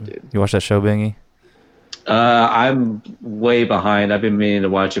that show? Yeah, dude. You watched that show, Bingy? I'm way behind. I've been meaning to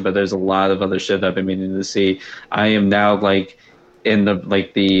watch it, but there's a lot of other shit that I've been meaning to see. I am now like in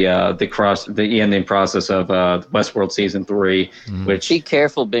the ending process of Westworld season 3, which be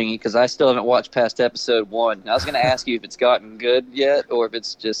careful, Bingy, because I still haven't watched past episode 1. I was going to ask you if it's gotten good yet, or if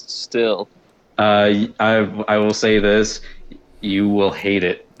it's just still. I will say this: you will hate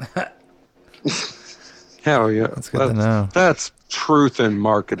it. Hell yeah, that's good to know. That's truth in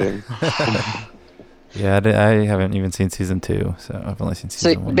marketing. Yeah, I haven't even seen season 2, so I've only seen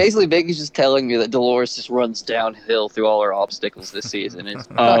season 1. Basically, Biggie's just telling me that Dolores just runs downhill through all her obstacles this season. It's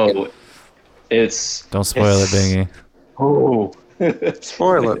don't spoil it, Bingy. Oh,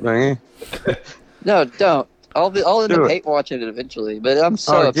 spoil it, Bingy. No, don't. I'll end up hate watching it eventually, but I'm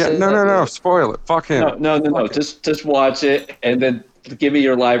so upset. Yeah, no, spoil it. Fuck him. No. Just watch it and then give me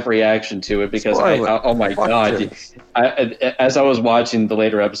your live reaction to it, because oh my god, as I was watching the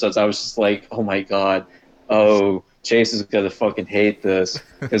later episodes, I was just like, oh my god, Chase is gonna fucking hate this,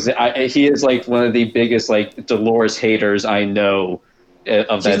 because he is like one of the biggest like Dolores haters I know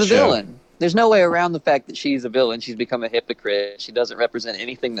of that show. She's the villain. There's no way around the fact that she's a villain. She's become a hypocrite. She doesn't represent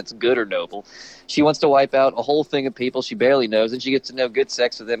anything that's good or noble. She wants to wipe out a whole thing of people she barely knows, and she gets to know good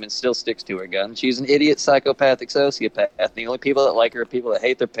sex with them and still sticks to her gun. She's an idiot, psychopathic sociopath. The only people that like her are people that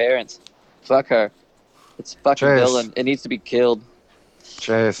hate their parents. Fuck her. It's fucking villain. It needs to be killed.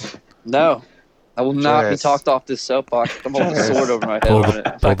 Chase. No. I will not be talked off this soapbox. I'm holding a sword over my head pull on it.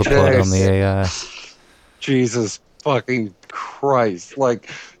 Pull the plug on the AI. Jesus fucking Christ. Like,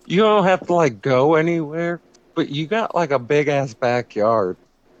 you don't have to like go anywhere, but you got like a big ass backyard.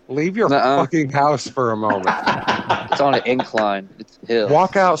 Leave your fucking house for a moment. It's on an incline. It's a hill.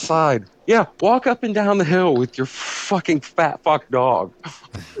 Walk outside. Yeah, walk up and down the hill with your fucking fat fuck dog.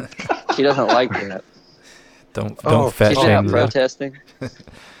 She doesn't like that. Don't fat shame. She's out protesting.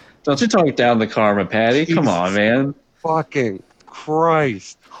 Don't you talk down the karma, Patty? Come on, man. Fucking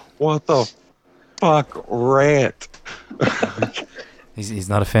Christ. What the fuck, rant? He's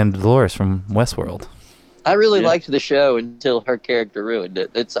not a fan of Dolores from Westworld. I really liked the show until her character ruined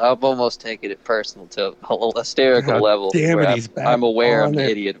it. I've almost taken it personal to a hysterical level. Damn where it, I'm aware I'm an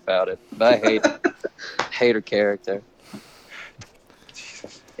idiot about it. But I hate her character.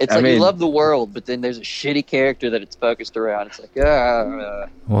 It's you love the world, but then there's a shitty character that it's focused around. It's like,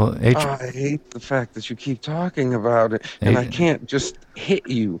 Well, I hate the fact that you keep talking about it, and I can't just hit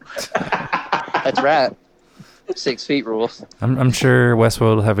you. That's right. 6 feet rules. I'm sure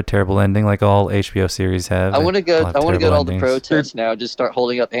Westworld will have a terrible ending, like all HBO series have. I want to go. I want to go to all the endings. protests now. Just start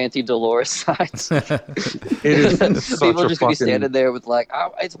holding up anti-Dolores signs. It is such People a just gonna be fucking- standing there with like,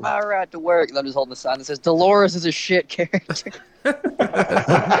 oh, "It's my right to work," and I'm just holding the sign that says, "Dolores is a shit character."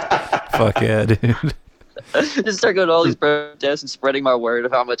 Fuck yeah, dude. Just start going to all these protests and spreading my word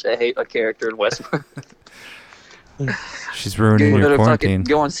of how much I hate a character in Westworld. She's ruining your quarantine.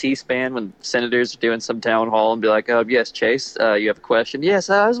 Go on C-SPAN when senators are doing some town hall and be like, "Yes, Chase, you have a question." "Yes,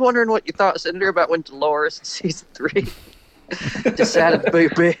 I was wondering what you thought, Senator, about when Dolores in season 3 decided to be a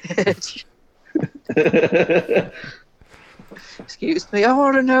bitch." "Excuse me, I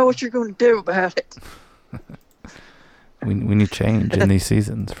want to know what you're going to do about it." We need change in these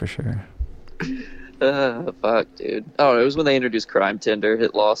seasons for sure. Fuck, dude. Oh, it was when they introduced Crime Tender.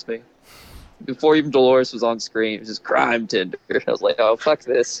 It lost me. Before even Dolores was on screen, it was just Crime Tender. I was like, "Oh, fuck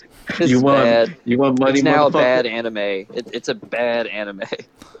this. This is bad." You want money, It's now a motherfucker? bad anime. It's a bad anime.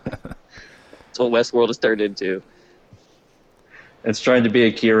 That's what Westworld has turned into. It's trying to be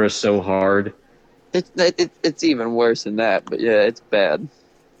Akira so hard. It's even worse than that, but yeah, it's bad.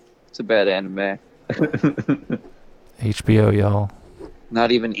 It's a bad anime. HBO, y'all.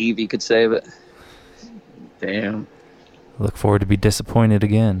 Not even Eevee could save it. Damn. Look forward to be disappointed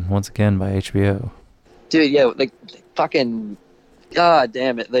once again by HBO. Dude, yeah, like fucking God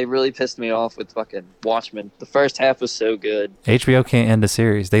damn it. They really pissed me off with fucking Watchmen. The first half was so good. HBO can't end a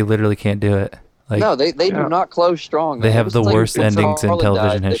series. They literally can't do it. Like, no, they do not close strong. They man. have It was the like worst when endings in Charlie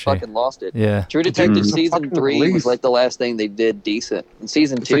television died, history. They fucking lost it. Yeah. True Detective Dude, season fucking 3 release. was like the last thing they did decent. And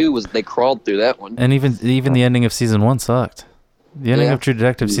season 2 was they crawled through that one. And even the ending of season 1 sucked. The ending Yeah. of True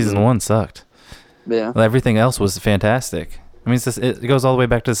Detective season 1 sucked. Yeah. Well, everything else was fantastic. I mean, it goes all the way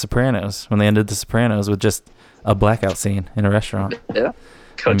back to The Sopranos, when they ended The Sopranos with just a blackout scene in a restaurant. Yeah.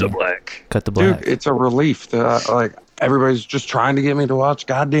 Cut to black. Cut to black. Dude, it's a relief that like everybody's just trying to get me to watch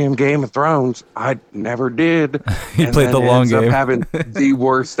goddamn Game of Thrones. I never did. You And played then the it long ends up game. having the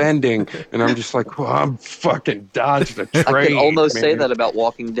worst ending, and I'm just like, well, I'm fucking dodged a train. I could almost say man. that about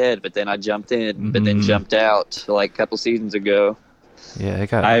Walking Dead, but then I jumped in, but then Mhm. jumped out like a couple seasons ago. Yeah, it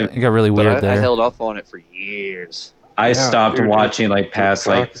got really But weird I there. held off on it for years. I stopped dude, watching like past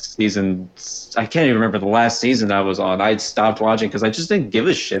it like season. I can't even remember the last season I was on. I stopped watching because I just didn't give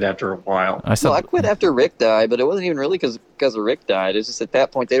a shit after a while. Well, I quit after Rick died, but it wasn't even really because of Rick died. It's just at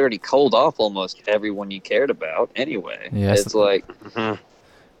that point they'd already cold off almost everyone you cared about anyway. Yeah, It's like, I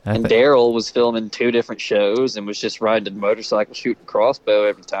and thi- Daryl was filming 2 different shows and was just riding a motorcycle shooting crossbow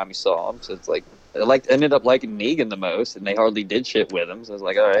every time you saw him. So it's like, I ended up liking Negan the most, and they hardly did shit with him. So I was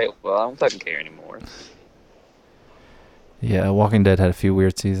like, all right, well, I don't fucking care anymore. Yeah, Walking Dead had a few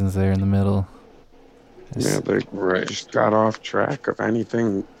weird seasons there in the middle. Yeah, they just got off track of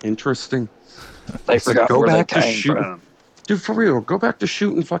anything interesting. They It's like, forgot go where they back to came shooting. from. Dude, for real, go back to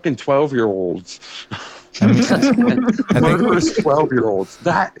shooting fucking 12-year-olds. I mean, I think Murderous 12-year-olds.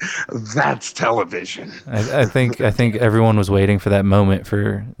 That's television. I think everyone was waiting for that moment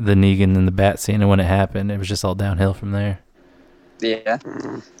for the Negan and the bat scene, and when it happened, it was just all downhill from there. Yeah.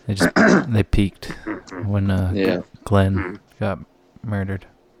 They peaked when Yeah. Glenn got murdered.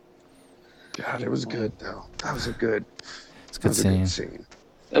 God, it was good though. That was a good. It's a good that was scene. scene.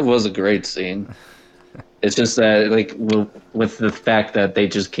 It was a great scene. It's just that, like, with the fact that they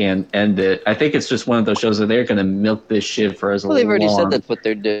just can't end it. I think it's just one of those shows that they're gonna milk this shit for as Well, they've already said long. that's what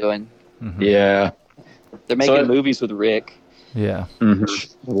they're doing. Mhm. Yeah. They're making So- movies with Rick. Yeah.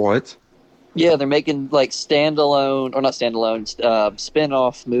 What? Yeah, they're making like standalone or not standalone,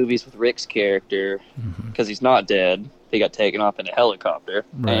 spin-off movies with Rick's character because he's not dead. He got taken off in a helicopter,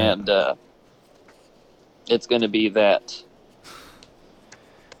 Right. and it's going to be that.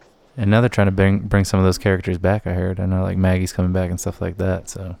 And now they're trying to bring some of those characters back. I heard. I know, like Maggie's coming back and stuff like that.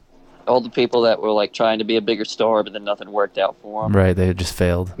 So All the people that were like trying to be a bigger star, but then nothing worked out for them. right, they just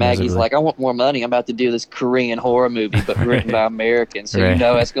failed. Maggie's miserably. like, I want more money. I'm about to do this Korean horror movie, but written by Americans, so you Right.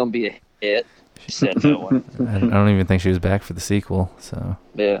 know that's going to be a hit. She said no one. I don't even think she was back for the sequel. So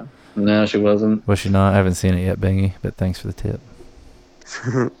Yeah. No, she wasn't. was she not? I haven't seen it yet, Bingy. But thanks for the tip.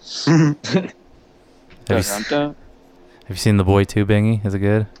 Have you seen The Boy 2, Bingy? Is it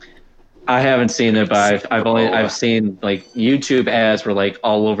good? I haven't seen it, but I've seen like YouTube ads were like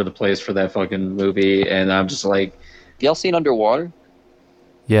all over the place for that fucking movie, and I'm just like, Y'all seen Underwater?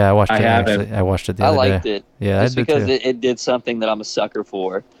 Yeah, I watched I it. haven't. Actually. I watched it the I other liked day. it. Yeah, just I did because too. it did something that I'm a sucker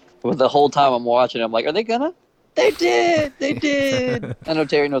for. Well, the whole time I'm watching, I'm like, are they gonna? They did. They did. I know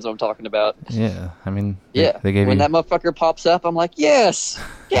Terry knows what I'm talking about. Yeah, I mean, Yeah. they gave when you. that motherfucker pops up, I'm like, yes,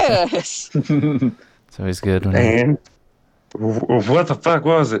 yes. It's always good when And What the fuck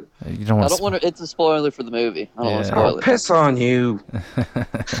was it? You don't I want. don't want to. It's a spoiler for the movie. I don't want to Yeah. spoil Oh, it. piss on you.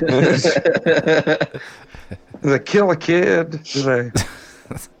 Do they kill a kid? Do they?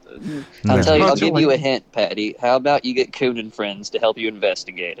 I'll tell you. I'll No. give you a hint, Patty. How about you get Coon and friends to help you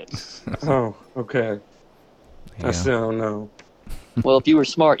investigate it? Oh, okay. I Yeah. still don't know. Well, if you were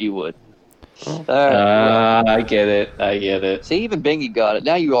smart, you would. Oh. All right. I get it. See, even Bingy got it.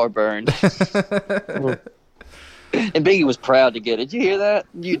 Now you are burned. And Bingy was proud to get it. Did you hear that?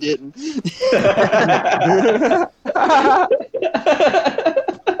 You didn't.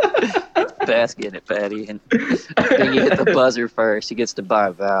 Bask in it, Patty. And Bingy hit the buzzer first. He gets to buy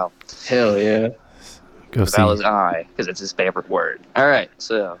a vowel. Hell yeah. Go The vowel is see. I, because it's his favorite word. All right,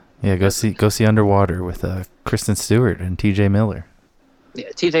 so Yeah, go see Underwater with Kristen Stewart and T.J. Miller. yeah,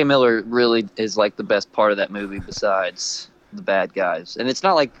 T.J. Miller really is like the best part of that movie besides the bad guys. And it's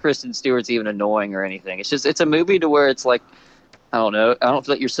not like Kristen Stewart's even annoying or anything. It's just, it's a movie to where it's like, I don't know, I don't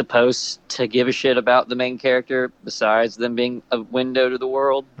feel like you're supposed to give a shit about the main character besides them being a window to the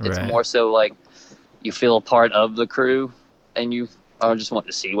world. It's Right. more so like you feel a part of the crew and you just want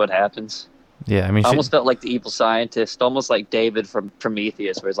to see what happens. Yeah, I mean, I almost felt like the evil scientist, almost like David from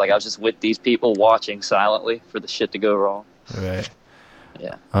Prometheus, where it's like I was just with these people watching silently for the shit to go wrong. right.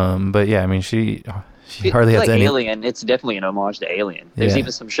 Yeah. But yeah, I mean, she hardly has like any. Alien. It's definitely an homage to Alien. There's Yeah.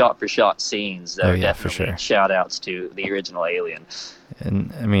 even some shot-for-shot scenes that Oh, are yeah, for definitely sure. shout-outs to the original Alien.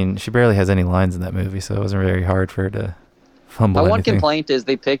 And I mean, she barely has any lines in that movie, so it wasn't very hard for her to fumble My one anything. complaint is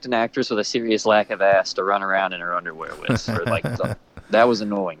they picked an actress with a serious lack of ass to run around in her underwear with. Or like that was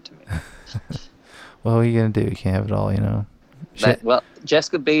annoying to me. Well, what are you gonna do? You can't have it all, you know. Well,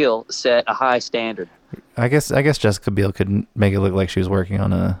 Jessica Biel set a high standard. I guess Jessica Biel could make it look like she was working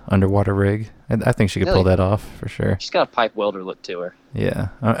on a underwater rig. I think she could pull Really? that off for sure. She's got a pipe welder look to her. Yeah,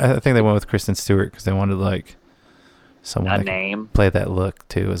 I think they went with Kristen Stewart because they wanted like someone A that could name. play that look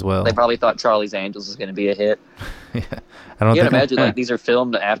too as well. They probably thought Charlie's Angels was going to be a hit. Yeah, I don't You think. can imagine like these are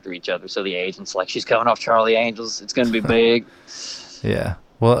filmed after each other, so the agent's like, she's coming off Charlie Angels. It's going to be big. Yeah,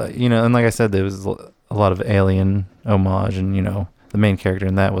 well, you know, and like I said, there was a lot of Alien homage, and you know, the main character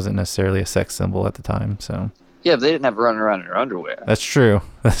in that wasn't necessarily a sex symbol at the time, so. Yeah, but they didn't have her running around in her underwear. That's true.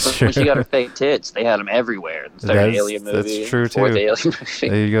 That's But true. when she got her fake tits, they had them everywhere. The third That's- Alien movie. that's true, fourth too. Alien movie.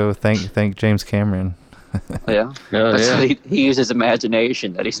 There you go. Thank James Cameron. Yeah. Oh, That's yeah. what he uses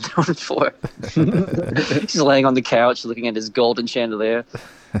imagination that he's known for. He's laying on the couch looking at his golden chandelier.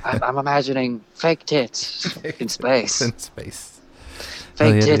 I'm imagining fake tits in space. In space.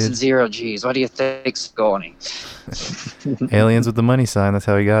 Fake yeah, tits dude. and zero G's. What do you think, Scotty? Aliens with the money sign. That's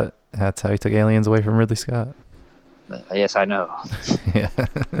how he got. That's how he took Aliens away from Ridley Scott. Yes, I know. Yeah.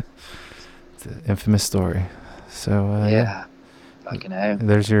 It's an infamous story. So Yeah. Fucking hell.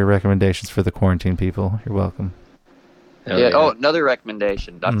 There's your recommendations for the quarantine people. You're welcome. Hell Yeah. yeah. Oh, another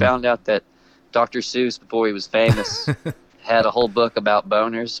recommendation. I found out that Dr. Seuss, before he was famous, had a whole book about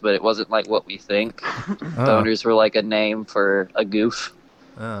boners, but it wasn't like what we think. Boners were like a name for a goof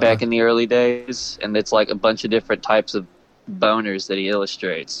back in the early days, and it's like a bunch of different types of boners that he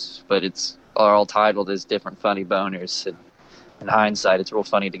illustrates, but it's all titled as different funny boners. And in hindsight, it's real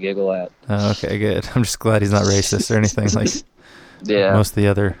funny to giggle at. Okay, good. I'm just glad he's not racist or anything like Yeah. most of the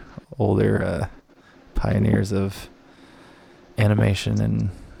other older pioneers of animation and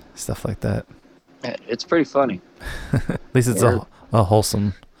stuff like that. It's pretty funny. At least it's a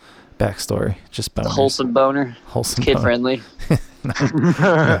wholesome backstory. Just boners. The wholesome boner. Wholesome Kid boner. friendly.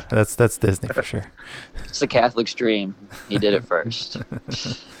 Yeah, that's Disney for sure. It's the Catholic stream. He did it first.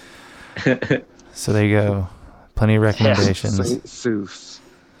 So there you go. Plenty of recommendations. Saint Seuss,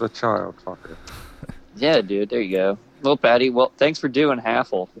 the child fucker. Yeah, dude. There you go. Well, Patty, thanks for doing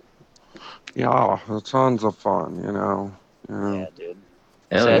Halfle. Yeah, tons of fun, you know. Yeah, dude.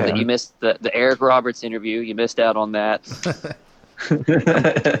 Hell Sad yeah. that you missed the Eric Roberts interview. You missed out on that.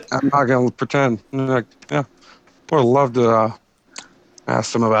 I'm not gonna pretend. Like, yeah, would have loved to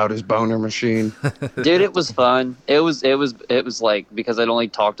ask him about his boner machine. Dude, it was fun. It was like, because I'd only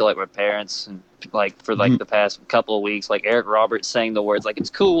talked to like my parents and like for like the past couple of weeks, like Eric Roberts saying the words like "it's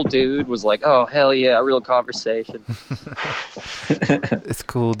cool, dude" was like, oh hell yeah, a real conversation. It's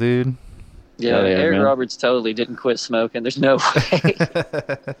cool, dude. Yeah, Hell yeah, Eric man. Roberts totally didn't quit smoking. There's no way.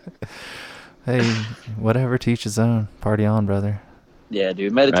 Hey, whatever, teach his own. Party on, brother. Yeah,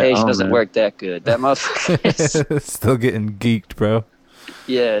 dude, meditation Right on, doesn't man. work that good. That motherfucker is- Still getting geeked, bro.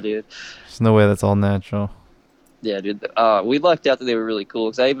 yeah, dude. There's no way that's all natural. Yeah, dude. We lucked out that they were really cool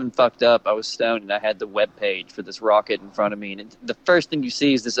because I even fucked up. I was stoned and I had the web page for this rocket in front of me. And the first thing you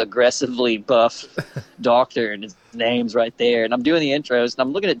see is this aggressively buff doctor and his name's right there. And I'm doing the intros and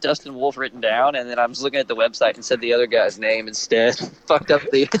I'm looking at Dustin Wolf written down. And then I was looking at the website and said the other guy's name instead. Fucked up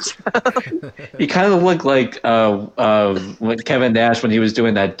the intro. He kind of looked like Kevin Nash when he was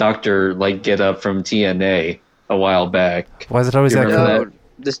doing that doctor like get up from TNA a while back. Why is it always that No, cool?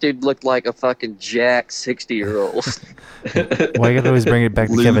 this dude looked like a fucking jack 60-year-old. Why you gotta always bring it back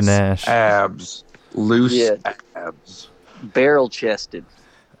to Kevin Nash? Abs. Loose abs. Barrel chested.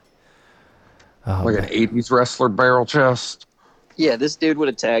 Oh, Like an 80s wrestler barrel chest. Yeah, this dude would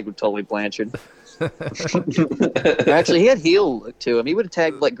have tagged with Tully Blanchard. Actually, he had heel look to him. He would have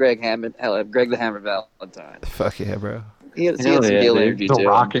tagged like Greg the Hammer Valentine. fuck yeah, bro. He had some heel energy The to him.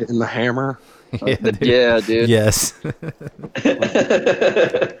 Rocket and the Hammer. Yeah, dude. Yes.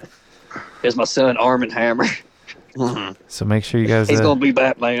 Here's my son, Arm and Hammer. So make sure you guys. He's gonna be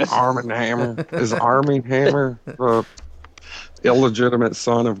Batman. Arm and Hammer. Is Army Hammer the illegitimate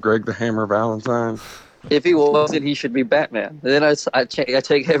son of Greg the Hammer Valentine? If he wasn't, he should be Batman. And then I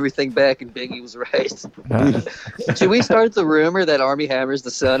take everything back, and Biggie was right. Should we start the rumor that Army Hammer's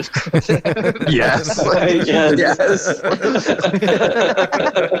the son of Greg the Hammer? Yes.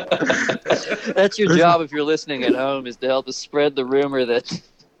 Yes. That's your job if you're listening at home, is to help us spread the rumor that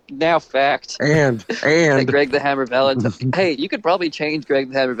now fact. And that Greg the Hammer Valentine. Hey, you could probably change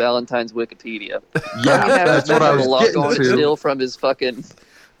Greg the Hammer Valentine's Wikipedia. yeah, that's what I was getting on it to. still from his fucking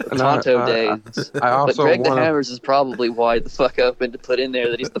Tonto days. I But also Greg the want to. Hammers is probably wide the fuck open to put in there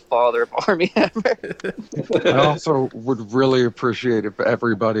that he's the father of Army Hammer. I also would really appreciate if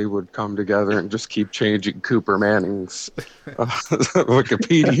everybody would come together and just keep changing Cooper Manning's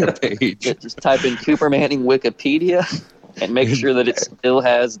Wikipedia page. Just type in Cooper Manning Wikipedia and make sure that it still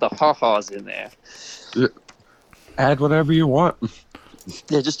has the ha-has in there. Add whatever you want.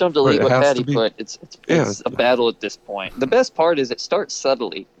 Yeah, just don't delete But it what has Patty to be- put. It's a battle at this point. The best part is it starts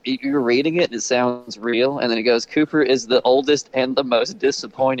subtly. You're reading it and it sounds real, and then it goes, Cooper is the oldest and the most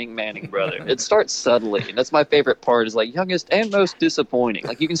disappointing Manning brother. It starts subtly, and that's my favorite part, is like youngest and most disappointing.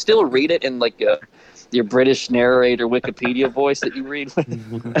 Like you can still read it in like your British narrator Wikipedia voice that you read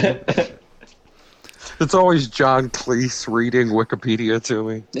with. It's always John Cleese reading Wikipedia to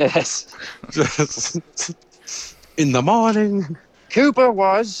me. Yes. Just in the morning. Cooper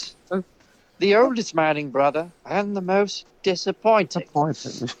was the oldest Manning brother and the most disappointing. You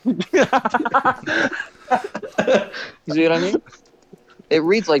see what I mean? It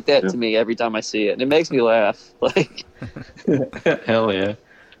reads like that to me every time I see it, and it makes me laugh. Like, Hell yeah.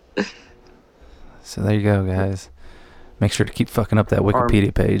 So there you go, guys. Make sure to keep fucking up that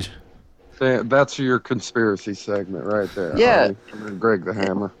Wikipedia page. That's your conspiracy segment right there. Yeah. Greg the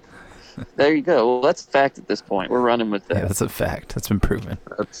Hammer. There you go. Well, that's a fact at this point. We're running with that. Yeah, that's a fact. That's been proven.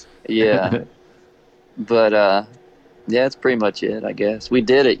 Yeah. But, yeah, that's pretty much it, I guess. We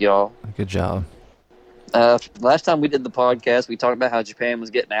did it, y'all. Good job. Last time we did the podcast, we talked about how Japan was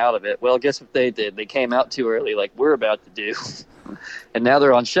getting out of it. Well, guess what they did? They came out too early, like we're about to do. And now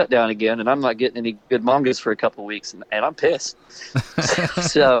they're on shutdown again, and I'm not getting any good mangas for a couple weeks, and I'm pissed.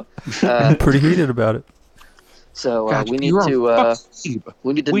 So, I'm pretty heated about it. So God, we need you are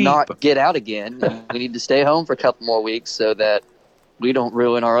to not get out again. And we need to stay home for a couple more weeks so that we don't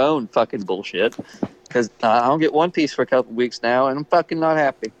ruin our own fucking bullshit. Because I don't get One Piece for a couple weeks now, and I'm fucking not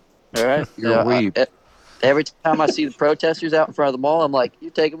happy. All right, You're a weeb. Every time I see the protesters out in front of the mall, I'm like,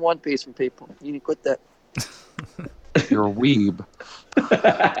 "You're taking One Piece from people. You need to quit that." You're a weeb.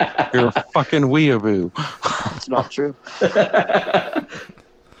 You're a fucking weeaboo. It's not true.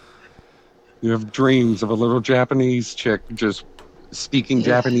 You have dreams of a little Japanese chick just speaking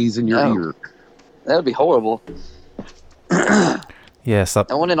Japanese in your ear. That would be horrible. Yes. I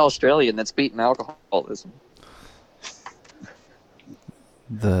want an Australian that's beating alcoholism.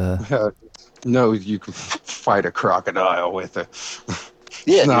 No, you can fight a crocodile with it.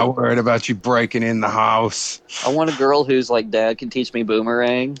 Yeah, He's not worried about you breaking in the house. I want a girl who's like, Dad can teach me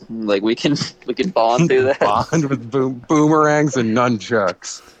boomerang. Like we can bond through that. Bond with boomerangs and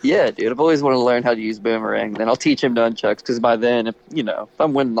nunchucks. Yeah, dude. I've always wanted to learn how to use boomerang. Then I'll teach him nunchucks, because by then, if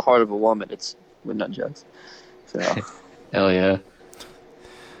I'm winning the heart of a woman, it's with nunchucks. So. Hell yeah.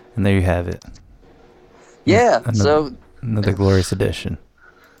 And there you have it. Yeah. Another glorious edition.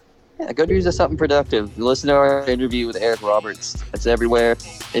 Yeah, go do something productive. Listen to our interview with Eric Roberts. It's everywhere.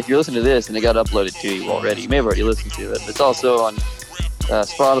 If you're listening to this and it got uploaded to you already, you may have already listened to it. It's also on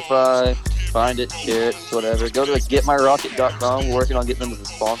Spotify. Find it, share it, whatever. Go to getmyrocket.com. We're working on getting them as a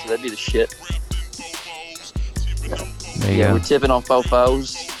sponsor. That'd be the shit. There you go. We're tipping on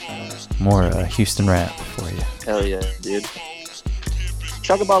fofos. More Houston rap for you. Hell yeah, dude.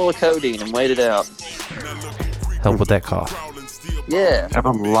 Chug a bottle of codeine and wait it out. Help with that cough. Yeah. Have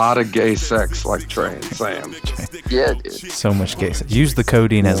a lot of gay sex like Trey and Sam. Yeah, dude. So much gay sex. Use the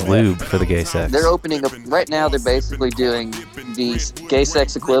codeine as lube for the gay sex. They're opening up right now. They're basically doing the gay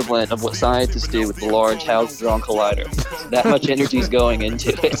sex equivalent of what scientists do with the Large Hadron Collider. That much energy is going into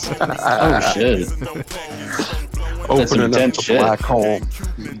it. Oh shit! Opening up intense the shit. black hole,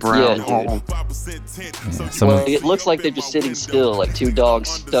 brown Yeah, hole. Well, it looks like they're just sitting still, like two dogs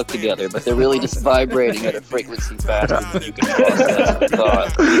stuck together, but they're really just vibrating at a frequency faster than you can process the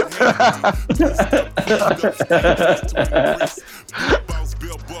thought.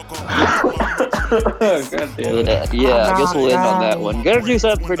 Yeah, I guess we'll end on that one. Gotta do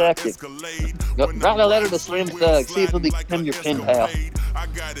something productive. Write a letter to Slim Thug. See if he'll become your pen pal.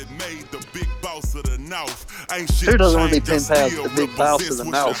 Who doesn't want to be pen pals with the big boss of the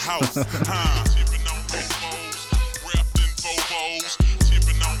mouth?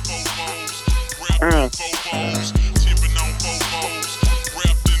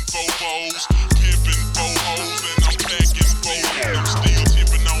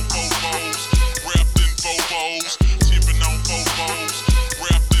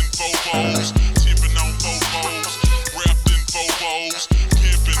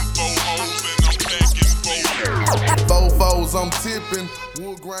 I'm tipping,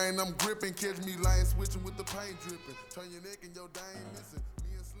 wood grain I'm gripping, catch me lane switching with the paint dripping, turn your neck and your dame missing.